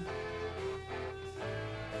Kytheon!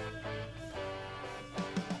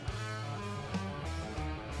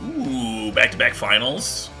 Ooh, back-to-back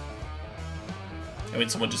finals. I mean,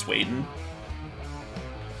 someone just waiting.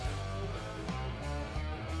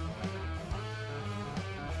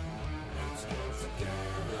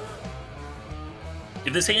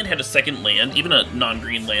 If this hand had a second land, even a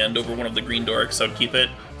non-green land over one of the green dorks, I would keep it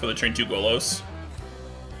for the turn 2 Golos.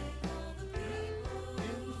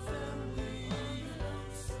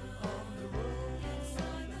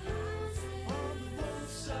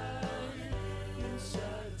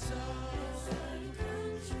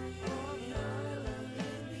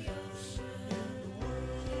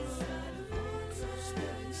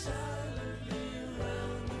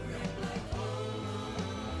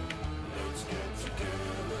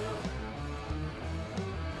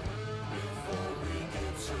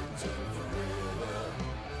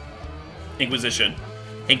 Inquisition.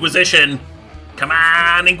 Inquisition! Come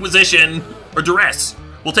on, Inquisition! Or Duress!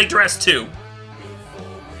 We'll take Duress too.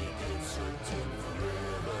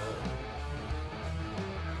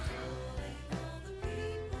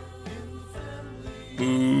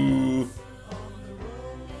 Boo.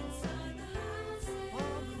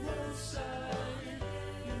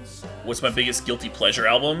 What's my biggest guilty pleasure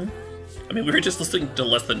album? I mean, we were just listening to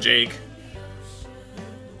Less Than Jake.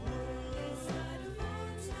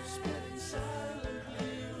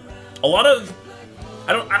 A lot of...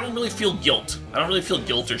 I don't really feel guilt. I don't really feel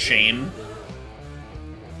guilt or shame.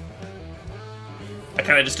 I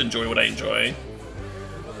kind of just enjoy what I enjoy.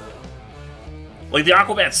 Like, the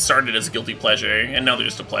Aquabats started as a guilty pleasure, and now they're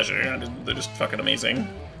just a pleasure. They're just fucking amazing.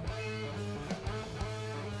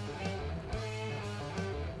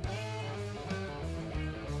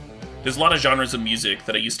 There's a lot of genres of music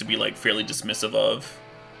that I used to be, like, fairly dismissive of.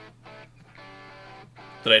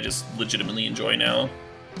 That I just legitimately enjoy now.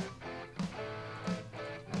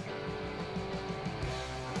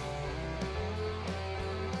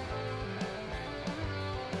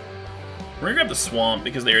 We're gonna grab the Swamp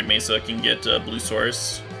because the Arid Mesa can get Blue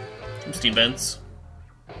Source from Steam Vents.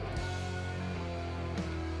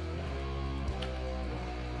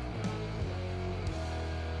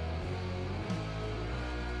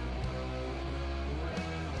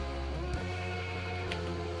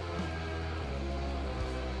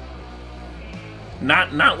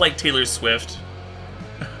 Not like Taylor Swift.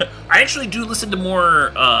 I actually do listen to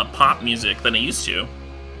more pop music than I used to.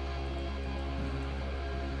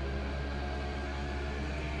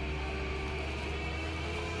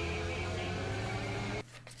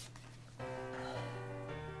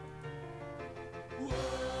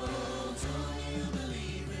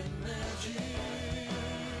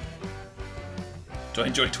 Do I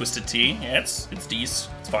enjoy Twisted Tea? Yeah, it's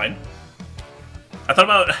decent. It's fine. I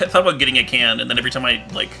thought about getting a can, and then every time I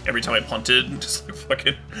punted, just like,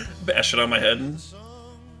 fucking bash it on my head.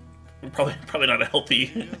 Probably not a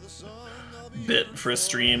healthy bit for a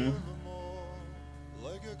stream.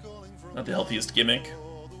 Not the healthiest gimmick.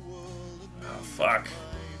 Oh fuck.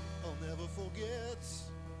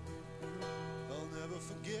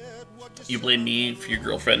 You blame me for your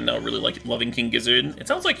girlfriend now really loving King Gizzard? It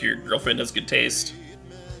sounds like your girlfriend has good taste.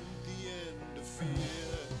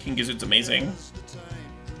 King Gizzard's amazing.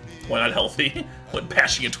 Why not healthy? What,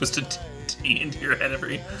 bashing a Twisted Tea into your head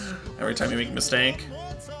every time you make a mistake?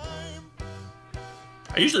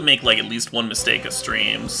 I usually make like at least one mistake a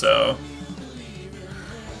stream, so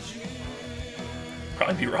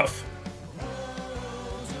probably be rough.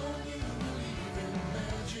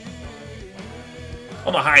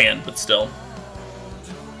 On the high end, but still.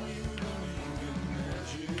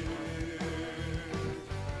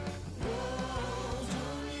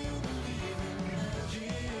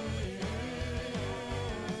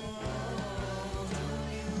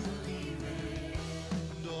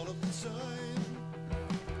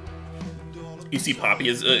 You see Poppy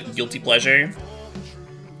as a guilty pleasure?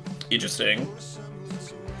 Interesting.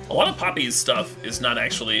 A lot of Poppy's stuff is not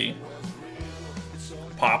actually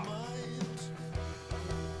pop.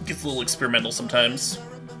 It gets a little experimental sometimes.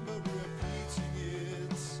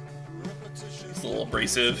 It's a little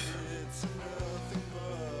abrasive.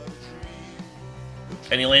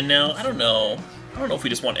 Any land now? I don't know. I don't know if we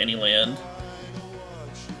just want any land.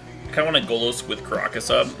 I kinda want to Golos with Caracas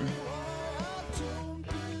up.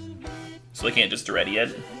 So they can't just ready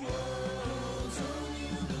it.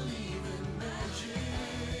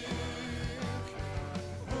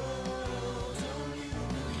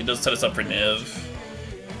 It does set us up for Niv.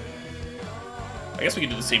 I guess we could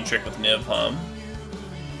do the same trick with Niv, huh?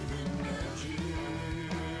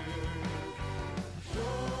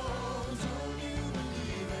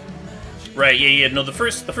 Right, yeah, no, the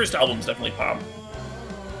first album's definitely pop.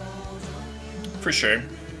 For sure.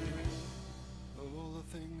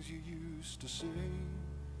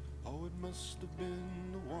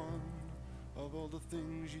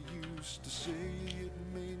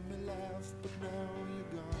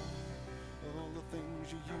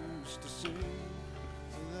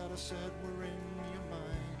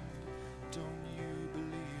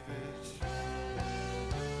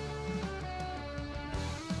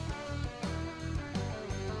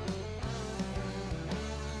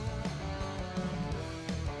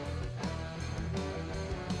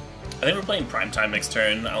 I think we're playing Primetime next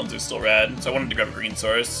turn. Islands are still rad, so I wanted to grab a green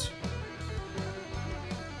source.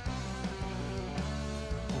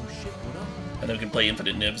 Oh shit, what up? And then we can play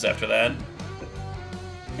Infinite Nibs after that.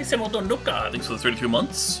 Hey Samuel Donoka, thanks for the 33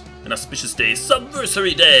 months. An auspicious day,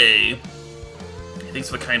 Subversary Day! Hey, thanks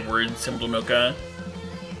for the kind words, Samuel Donoka.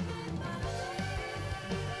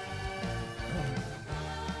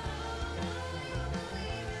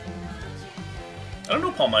 I don't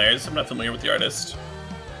know Paul Myers, I'm not familiar with the artist.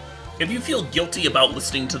 If you feel guilty about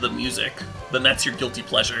listening to the music, then that's your guilty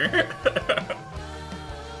pleasure.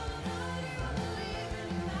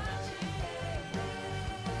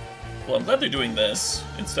 Well, I'm glad they're doing this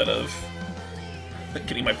instead of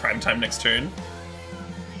getting my prime time next turn.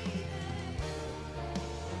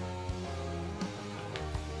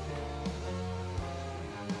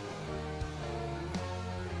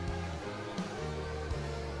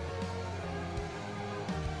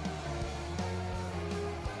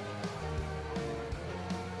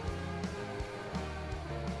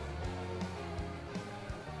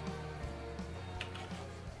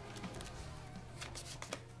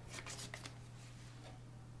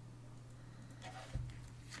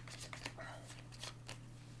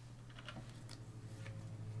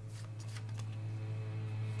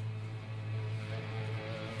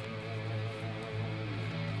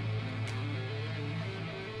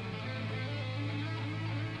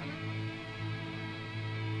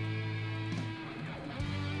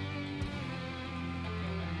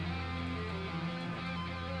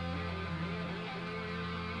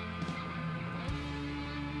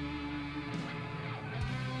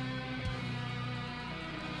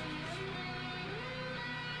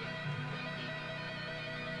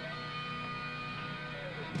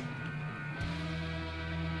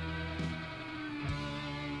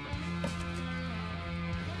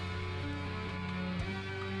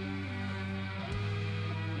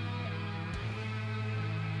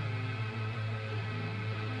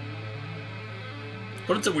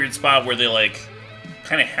 But it's a weird spot where they, like,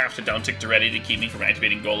 kind of have to down tick to ready to keep me from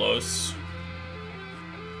activating Golos.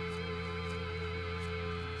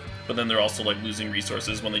 But then they're also, like, losing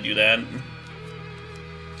resources when they do that.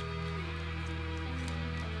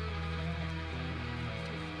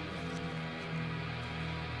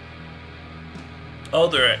 Oh,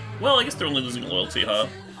 they're... Well, I guess they're only losing loyalty, huh?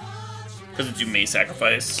 Because it's you may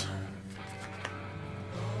sacrifice.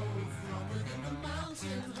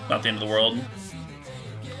 Not the end of the world.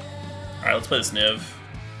 Alright, let's play this Niv.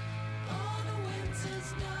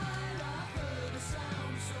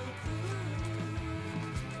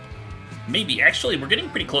 Maybe. Actually, we're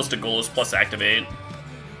getting pretty close to Golos plus activate.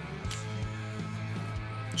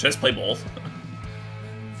 Should I just play both?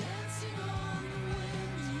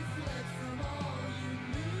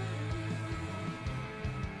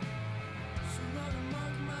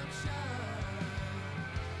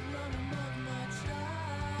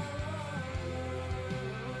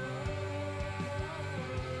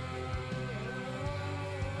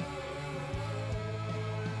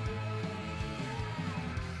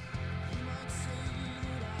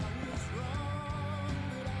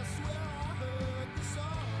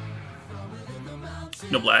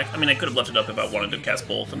 No black? I mean, I could have left it up if I wanted to cast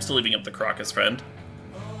both. I'm still leaving up the Crocus friend.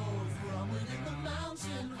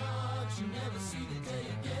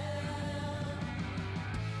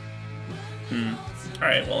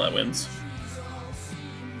 Alright, well that wins.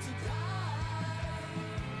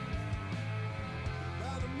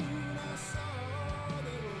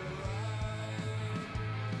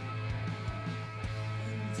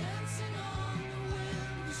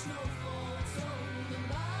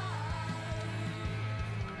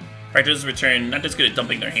 Practice return, not just good at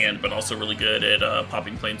dumping their hand, but also really good at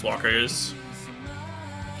popping planeswalkers.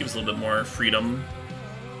 Gives a little bit more freedom.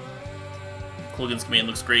 Kulgan's Command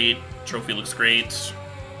looks great. Trophy looks great.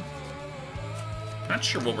 Not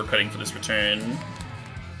sure what we're cutting for this return.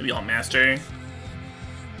 Maybe Alt Master.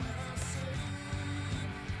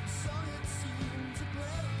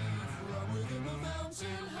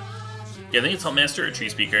 Yeah, I think it's Alt Master or Tree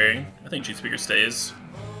Speaker. I think Tree Speaker stays.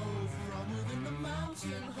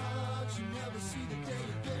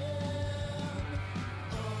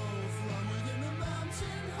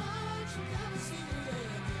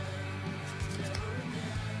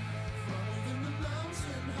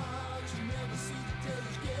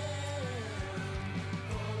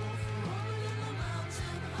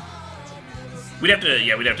 We'd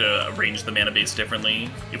have to arrange the mana base differently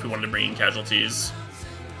if we wanted to bring in casualties.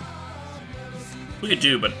 We could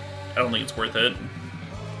do, but I don't think it's worth it.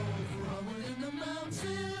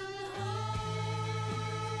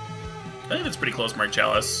 I think that's pretty close, Mark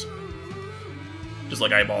Chalice. Just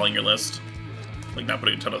like eyeballing your list. Like not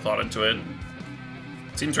putting a ton of thought into it.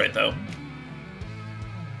 Seems right though.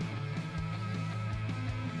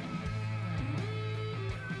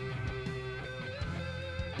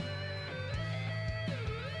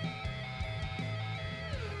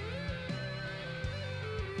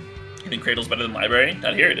 You think Cradle's better than Library?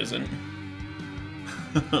 Not here, it isn't.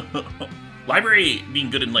 Library being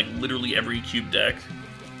good in like literally every cube deck.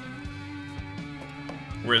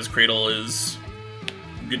 Whereas Cradle is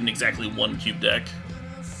good in exactly one cube deck.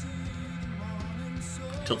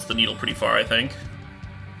 Tilts the needle pretty far, I think.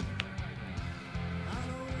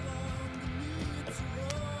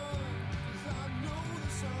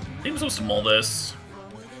 I think I'm supposed to mull this.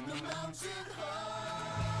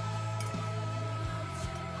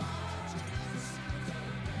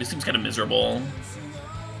 This seems kind of miserable.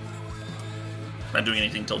 Not doing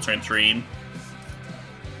anything till turn 3.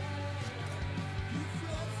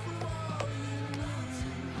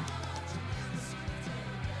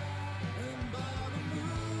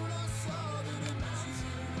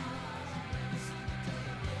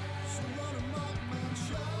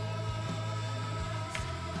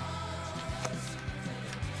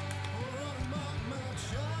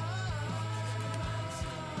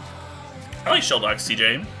 I like Shelldog's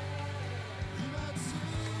CJ.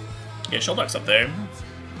 Yeah, Shelldog's up there.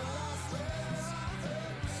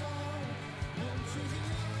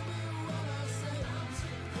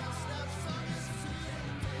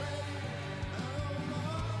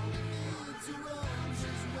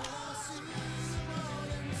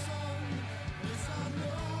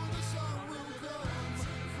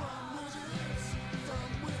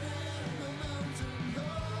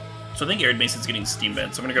 So I think Arid Mason's getting Steam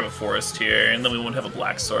Vent, so I'm gonna grab a Forest here, and then we won't have a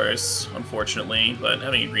black source, unfortunately, but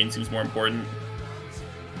having a green seems more important.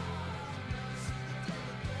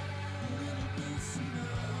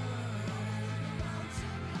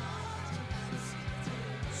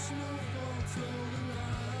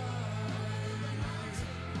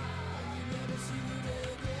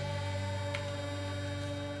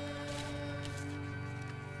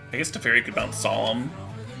 I guess Teferi could bounce Solemn.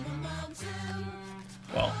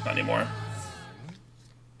 Well, not anymore.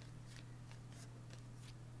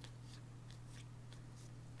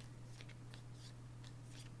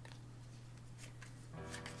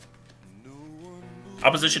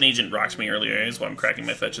 Opposition Agent rocked me earlier, is why I'm cracking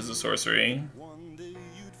my fetch as a sorcery. One day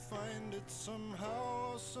you'd find it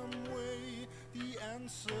somehow, some way. The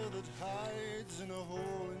answer that hides in a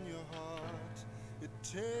hole in your heart. It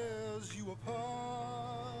tears you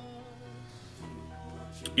apart.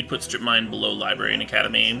 You'd put Strip Mine below Library and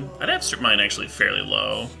Academy. I'd have Strip Mine actually fairly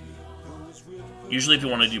low. Usually if you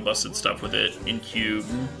want to do busted stuff with it in Cube,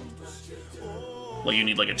 well, you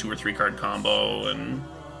need like a 2 or 3 card combo, and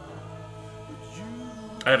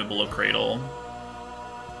I have it below Cradle.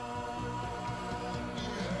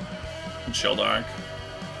 And Shelldock.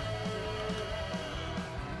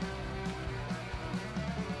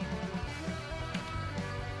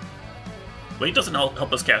 Wait doesn't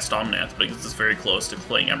help us cast Omnath, but it gets us very close to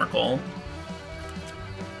playing Emrakul.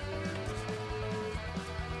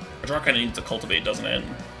 Our draw kind of needs to cultivate, doesn't it?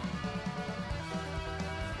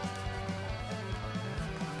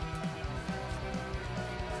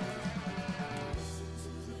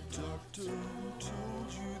 Doctor who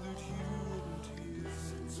told you that you wouldn't heal.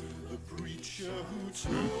 The preacher who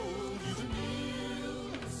told you to kneel.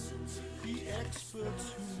 The experts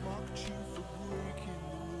who mocked you for breaking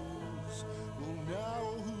the rules. Well, now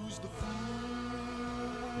who's the fool?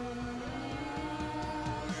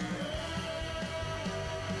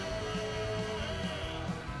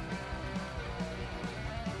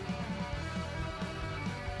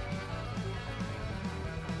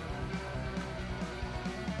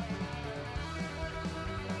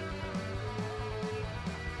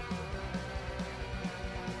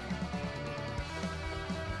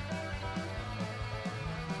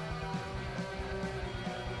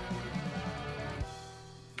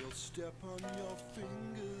 They'll step on your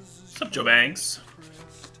fingers as What's up, Joe Banks?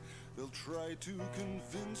 pressed. They'll try to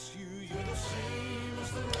convince you you're the same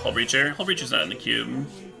as the Hull Breacher? Hull Breacher's not in the cube.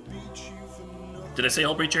 beat you for nothing. Did I say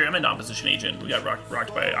Hull Breacher? I meant Opposition Agent. We got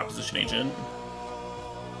rocked by Opposition Agent.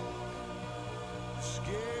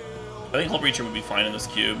 I think Hull Breacher would be fine in this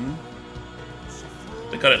cube.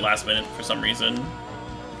 They cut it last minute for some reason.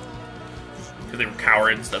 Because they were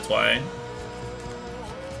cowards, that's why.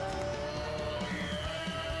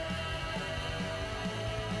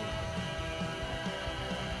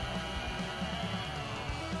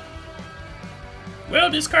 Well,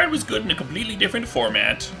 this card was good in a completely different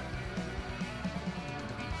format.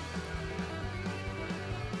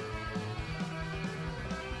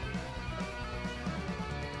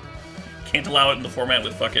 Can't allow it in the format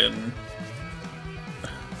with fucking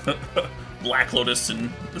Black Lotus and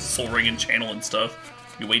the Soul Ring and Channel and stuff.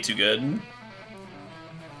 Be way too good.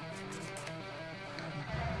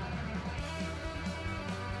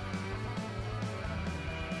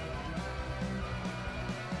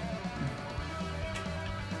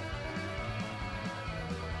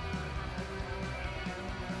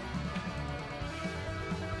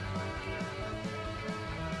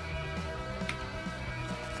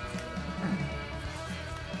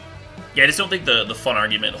 Yeah, I just don't think the fun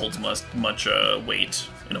argument holds much weight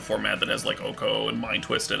in a format that has like Oko and Mind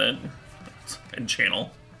Twist in it, and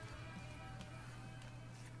Channel.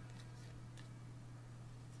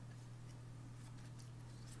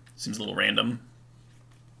 Seems a little random.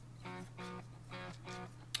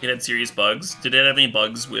 It had serious bugs. Did it have any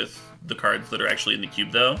bugs with the cards that are actually in the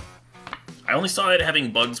cube, though? I only saw it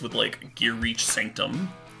having bugs with like Gear Reach Sanctum.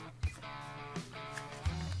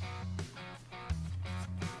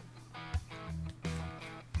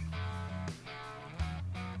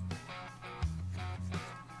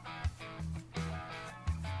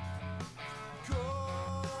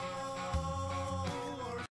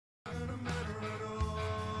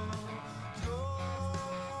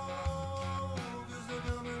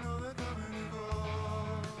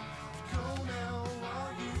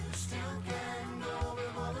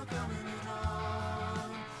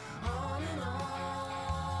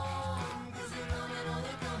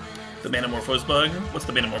 The Manamorphose bug? What's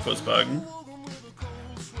the Manamorphose bug?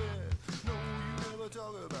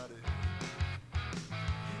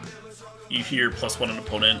 You hear +1 an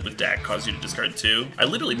opponent with DAC cause you to discard 2. I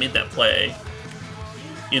literally made that play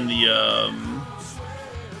in the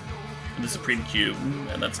Supreme Cube,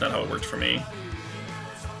 and that's not how it worked for me.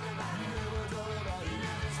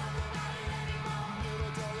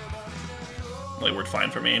 Well, it worked fine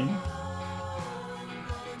for me.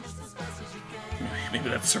 Maybe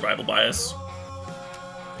that's survival bias.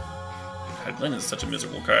 God, Glenn is such a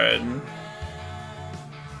miserable card.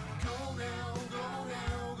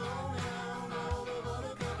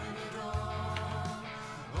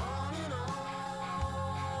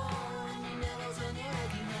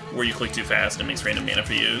 where you click too fast and it makes random mana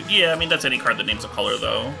for you. Yeah, I mean, that's any card that names a color,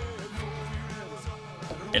 though.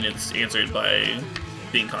 And it's answered by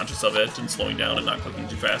being conscious of it and slowing down and not clicking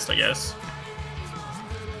too fast, I guess.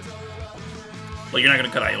 Like, you're not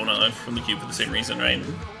gonna cut Iona from the cube for the same reason, right?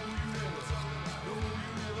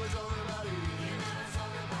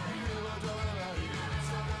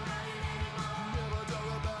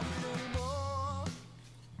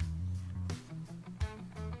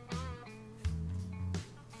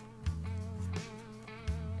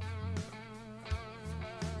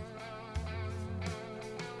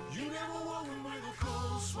 You never walk with a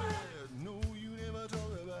cold sweat. No, you never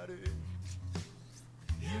talk about it.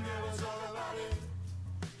 You never talk about it.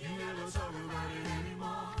 You never talk about it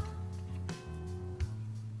anymore.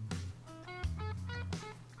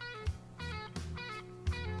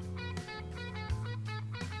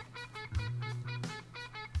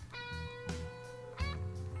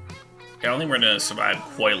 Yeah, I don't think we're gonna survive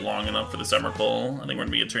quite long enough for the Emrakul. I think we're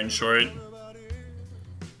gonna be a turn short.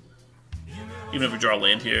 Even if we draw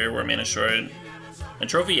land here, we're mana short. And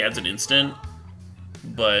Trophy adds an instant,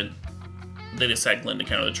 but they just sack land to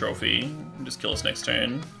counter the Trophy and just kill us next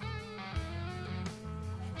turn.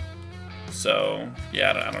 So,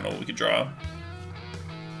 yeah, I don't know what we could draw.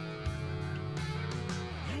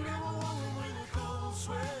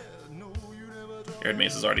 Arid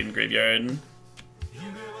Mace is already in the graveyard.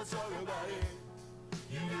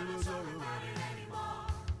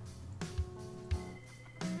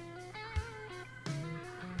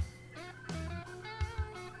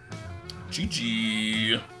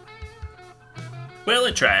 GG. Well,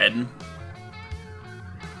 it tried.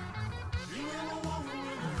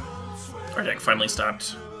 Our deck finally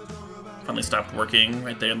stopped working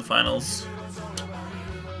right there in the finals.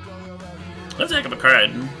 That's a heck of a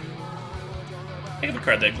card. Heck of a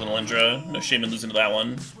card deck, Little Indra. No shame in losing to that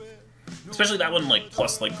one. Especially that one, like,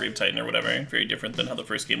 plus, like, Grave Titan or whatever. Very different than how the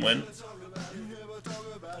first game went.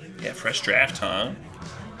 Yeah, fresh draft, huh?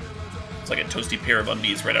 It's like a toasty pair of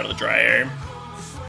undies right out of the dryer.